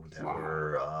that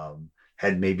were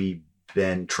had maybe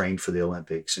been trained for the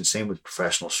Olympics. And same with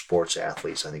professional sports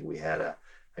athletes. I think we had a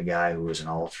guy who was an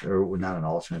alternate, or not an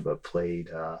alternate, but played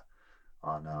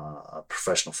on a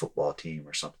professional football team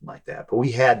or something like that. But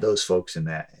we had those folks in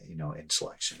that, in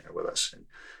selection there with us. And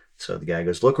so the guy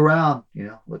goes, look around,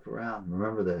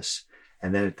 remember this.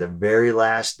 And then at the very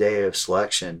last day of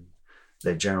selection,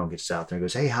 the general gets out there and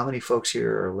goes, hey, how many folks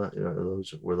here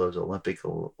were those Olympic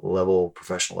level,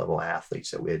 professional level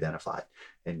athletes that we identified?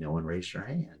 And no one raised their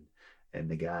hand. And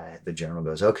the general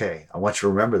goes, okay, I want you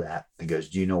to remember that. He goes,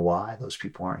 do you know why those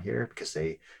people aren't here? Because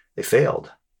they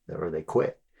failed, or they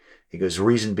quit. He goes, the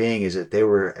reason being is that they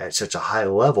were at such a high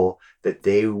level that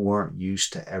they weren't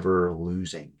used to ever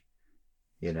losing,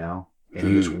 And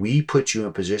he goes, we put you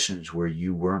in positions where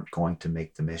you weren't going to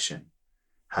make the mission.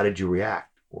 How did you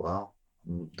react? Well,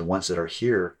 the ones that are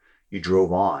here, you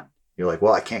drove on. You're like,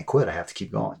 well, I can't quit. I have to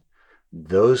keep going.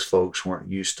 Those folks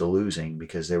weren't used to losing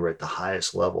because they were at the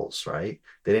highest levels, right?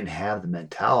 They didn't have the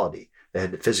mentality. They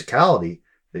had the physicality.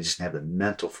 They just didn't have the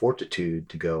mental fortitude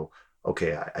to go,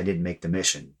 okay, I didn't make the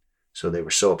mission. So they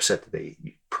were so upset that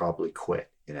they probably quit,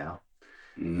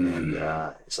 And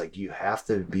it's like, you have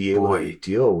to be able to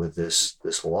deal with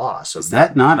this loss. Is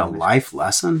that not a life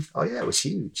lesson? Oh, yeah, it was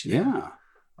huge. Yeah.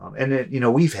 And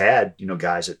then, we've had,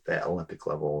 guys at that Olympic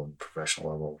level and professional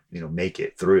level, make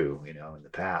it through, in the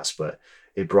past. But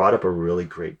it brought up a really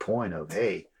great point of,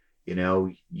 hey,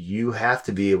 you have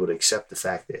to be able to accept the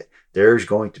fact that there's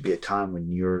going to be a time when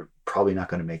you're probably not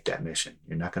going to make that mission.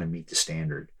 You're not going to meet the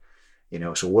standard,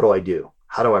 So what do?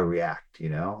 How do I react?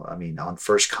 On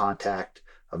first contact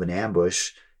of an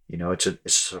ambush, it's a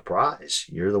surprise.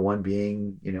 You're the one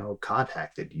being,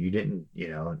 contacted. You didn't,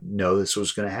 know this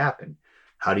was going to happen.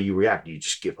 How do you react? Do you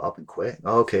just give up and quit?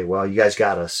 Okay, well, you guys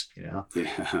got us, Yeah.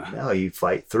 No, you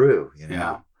fight through,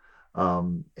 Yeah.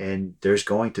 And there's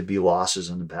going to be losses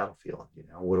on the battlefield.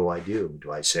 What do?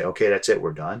 Do I say, okay, that's it,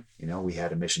 we're done? We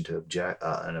had a mission to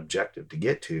an objective to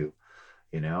get to,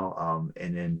 And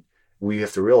then we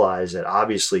have to realize that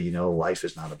obviously, life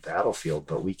is not a battlefield,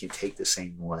 but we can take the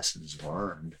same lessons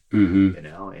learned,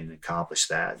 and accomplish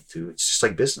that too. It's just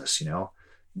like business,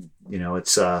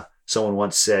 it's, someone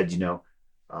once said,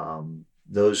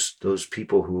 those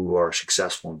people who are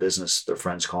successful in business, their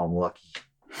friends call them lucky.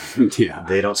 Yeah.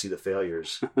 They don't see the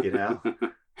failures,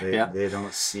 They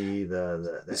don't see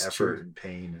the effort true. and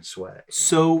pain and sweat.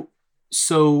 So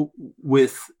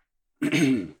with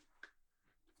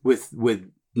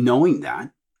knowing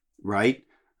that, right,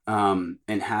 and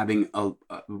having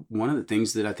one of the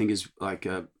things that I think is like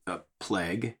a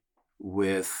plague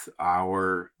with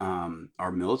our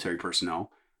military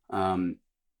personnel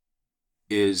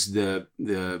is the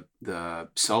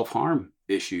self-harm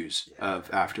issues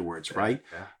of afterwards, right?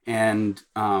 Yeah. And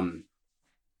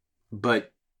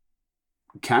but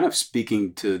kind of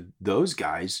speaking to those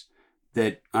guys,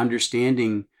 that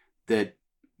understanding that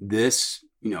this,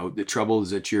 the troubles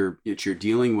that you're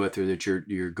dealing with, or that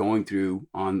you're going through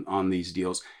on these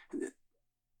deals,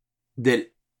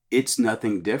 that it's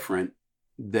nothing different,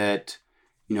 that,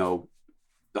 the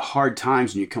hard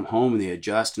times when you come home and they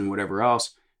adjust and whatever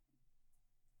else,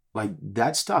 like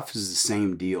that stuff is the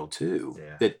same deal too.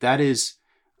 Yeah. That is,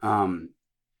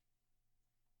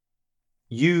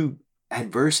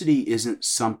 adversity isn't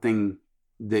something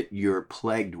that you're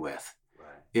plagued with. Right.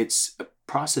 It's a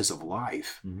process of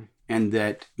life. Mm-hmm. And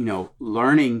that,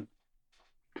 learning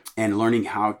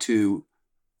how to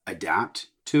adapt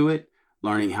to it,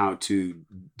 learning how to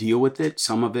deal with it.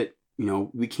 Some of it,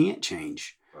 we can't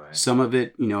change. Right. Some of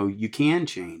it, you can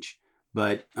change,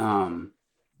 but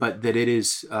that it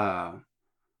is, that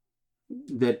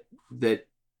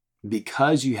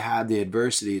because you have the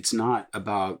adversity, it's not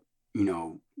about,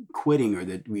 quitting or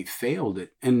that we failed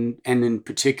it. And in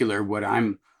particular, what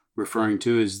I'm referring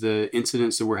to is the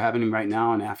incidents that we're having right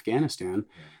now in Afghanistan,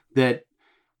 that,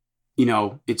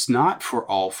 it's not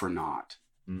all for naught.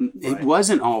 Right. It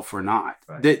wasn't all for naught.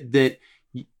 Right. That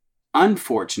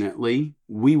unfortunately,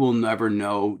 we will never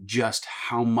know just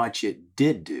how much it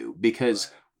did do,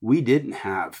 because we didn't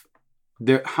have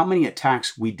how many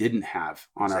attacks we didn't have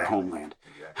on our homeland.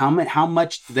 Exactly. How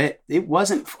much that it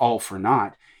wasn't all for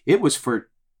naught. It was for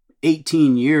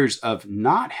 18 years of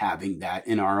not having that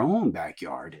in our own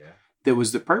backyard. Yeah. That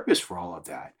was the purpose for all of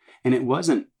that. And it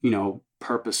wasn't, without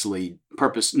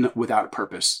a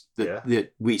purpose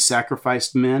that we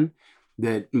sacrificed men,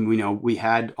 that, we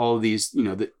had all of these,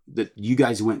 that you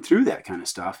guys went through that kind of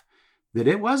stuff, that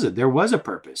there was a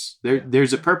purpose.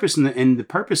 There's a purpose, and the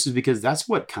purpose is because that's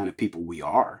what kind of people we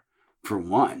are, for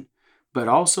one. But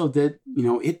also that,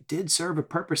 it did serve a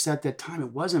purpose at that time.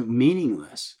 It wasn't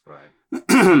meaningless. Right.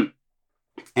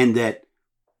 And that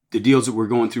the deals that we're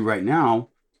going through right now,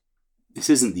 this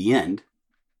isn't the end.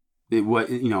 It was,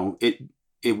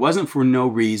 it wasn't for no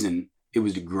reason. It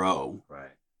was to grow. Right.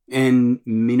 And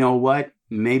you know what?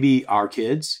 Maybe our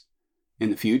kids in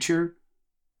the future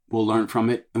will learn from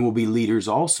it and will be leaders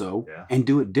also, and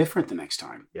do it different the next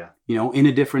time. Yeah. In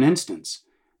a different instance.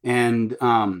 And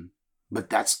but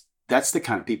that's the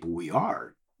kind of people we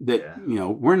are. That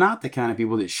we're not the kind of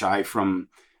people that shy from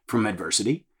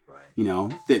adversity.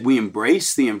 Right. That we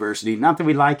embrace the adversity, not that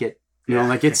we like it.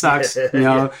 Like it sucks.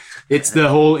 It's the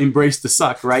whole embrace the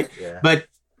suck, right? Yeah.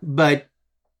 But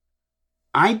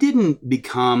I didn't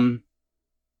become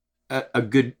a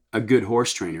good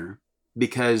horse trainer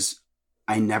because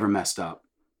I never messed up.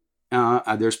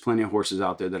 There's plenty of horses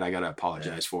out there that I got to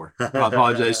apologize for. I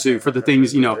apologize too for the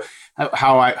things,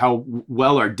 how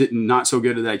well or didn't not so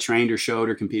good that I trained or showed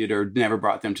or competed or never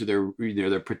brought them to their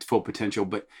full potential.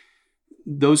 But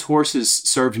those horses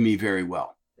served me very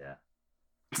well. Yeah.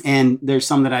 And there's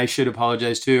some that I should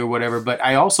apologize to or whatever, but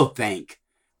I also think,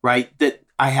 right, that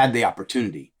I had the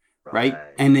opportunity, right?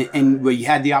 And you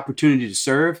had the opportunity to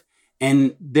serve,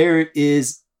 and there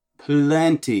is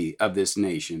plenty of this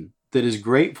nation that is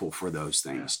grateful for those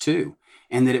things too.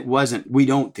 And that we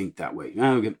don't think that way.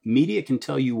 Media can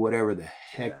tell you whatever the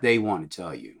heck they want to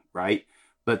tell you, right?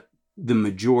 But the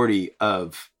majority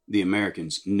of the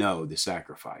Americans know the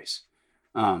sacrifice.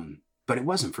 But it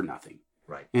wasn't for nothing.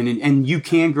 Right. And you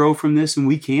can grow from this, and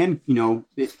we can,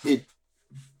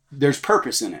 there's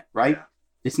purpose in it, right? Yeah.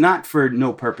 It's not for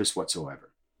no purpose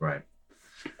whatsoever. Right.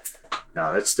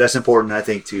 No, that's important, I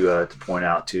think, to point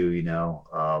out too,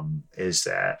 is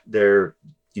that there,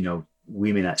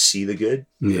 we may not see the good.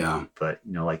 Yeah. But,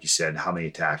 like you said, how many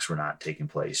attacks were not taking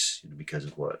place because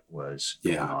of what was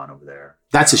going on over there.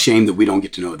 That's a shame that we don't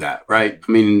get to know that, right?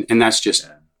 I mean, and that's just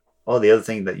Oh, the other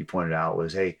thing that you pointed out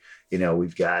was, hey,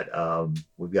 we've got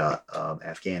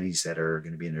Afghanis that are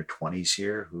going to be in their 20s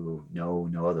here who know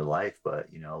no other life but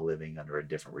living under a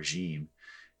different regime,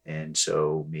 and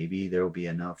so maybe there will be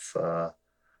enough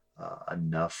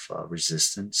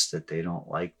resistance that they don't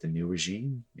like the new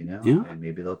regime, and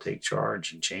maybe they'll take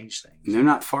charge and change things. They're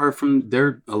not far from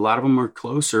there. A lot of them are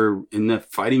closer in the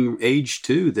fighting age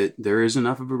too, that there is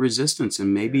enough of a resistance,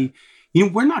 and maybe,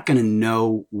 we're not going to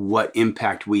know what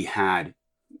impact we had.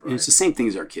 Right. It's the same thing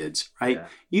as our kids, right? Yeah.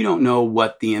 You don't know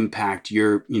what the impact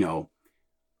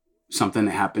something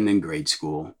that happened in grade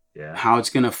school, how it's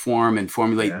going to form and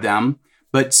formulate them.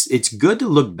 But it's good to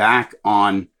look back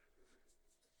on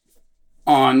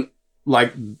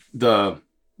like the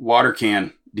water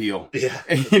can deal,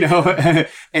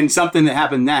 and something that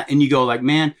happened and you go like,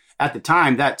 man, at the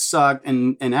time that sucked.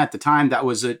 And at the time that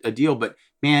was a deal, but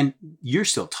man, you're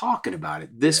still talking about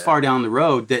it this far down the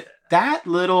road, that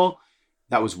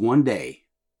was one day,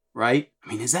 right? I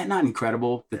mean, is that not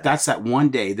incredible that's that one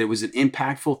day that was an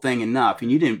impactful thing enough,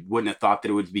 and you wouldn't have thought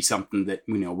that it would be something that,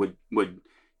 would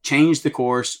change the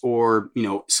course or,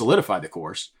 solidify the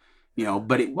course,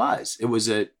 but it was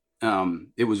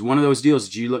one of those deals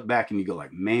that you look back and you go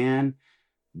like, man,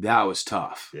 that was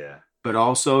tough. Yeah. But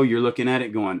also you're looking at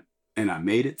it going, and I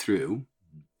made it through,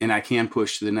 and I can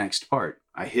push to the next part.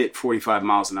 I hit 45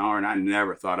 miles an hour, and I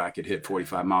never thought I could hit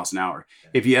 45 miles an hour.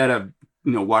 If you had a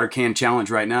water can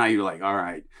challenge right now, you're like, all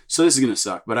right, so this is going to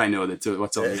suck, but I know that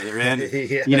what's on the other end,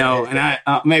 and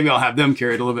I maybe I'll have them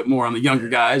carry it a little bit more on the younger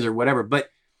guys or whatever, but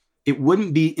it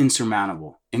wouldn't be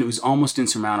insurmountable. And it was almost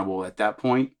insurmountable at that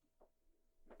point.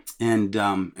 And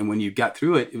when you got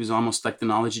through it, it was almost like the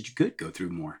knowledge that you could go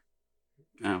through more.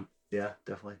 Yeah,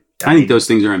 definitely. I think those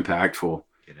things are impactful.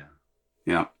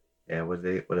 Yeah. Yeah.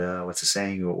 What's the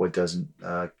saying? What doesn't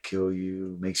kill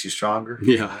you makes you stronger.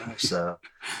 Yeah. So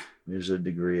there's a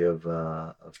degree of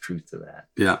truth to that.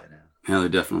 Yeah. Yeah, there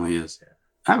definitely is.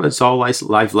 Yeah. It's all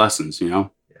life lessons, Yeah.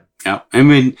 And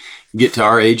when you get to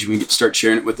our age, we start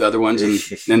sharing it with the other ones, and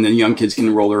then the young kids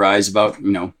can roll their eyes about,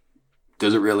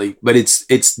 does it really? But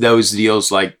it's those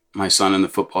deals like my son in the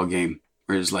football game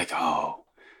where it's like, oh,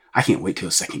 I can't wait till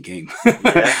a second game.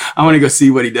 I want to go see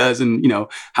what he does, and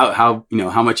how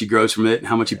much he grows from it, and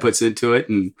how much he puts into it,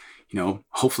 and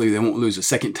hopefully they won't lose a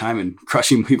second time and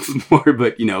crush him even more.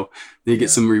 But they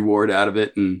get some reward out of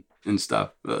it and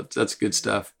stuff. That's good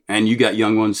stuff. And you got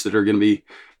young ones that are going to be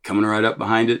coming right up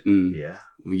behind it, and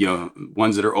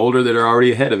ones that are older that are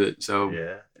already ahead of it.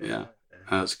 So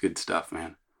that's good stuff,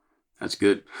 man. That's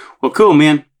good. Well, cool,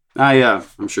 man.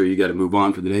 I'm sure you got to move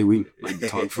on for the day. We like to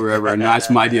talk forever, and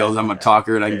that's my deal. Is I'm a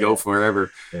talker and I can go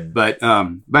forever. But I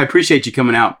appreciate you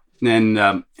coming out,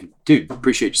 and dude,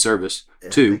 appreciate your service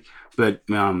too. But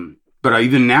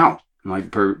even now,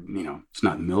 like it's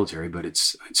not the military, but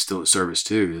it's still a service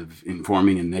too, of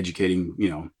informing and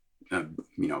educating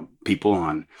people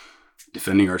on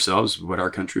defending ourselves, what our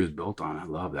country is built on. I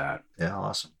love that. Yeah,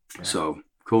 awesome. Yeah. So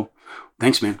cool.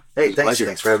 Thanks, man. Hey, thanks. Pleasure.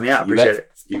 Thanks for having me out. Appreciate it.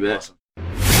 You bet. Awesome.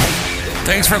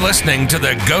 Thanks for listening to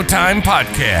the Go Time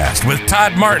Podcast with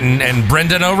Todd Martin and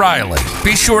Brendan O'Reilly.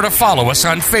 Be sure to follow us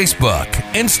on Facebook,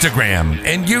 Instagram,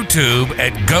 and YouTube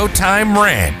at Go Time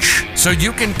Ranch so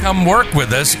you can come work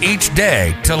with us each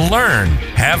day to learn,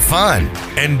 have fun,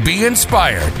 and be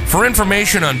inspired. For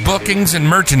information on bookings and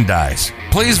merchandise,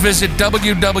 please visit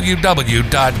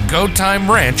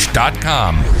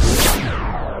www.gotimeranch.com.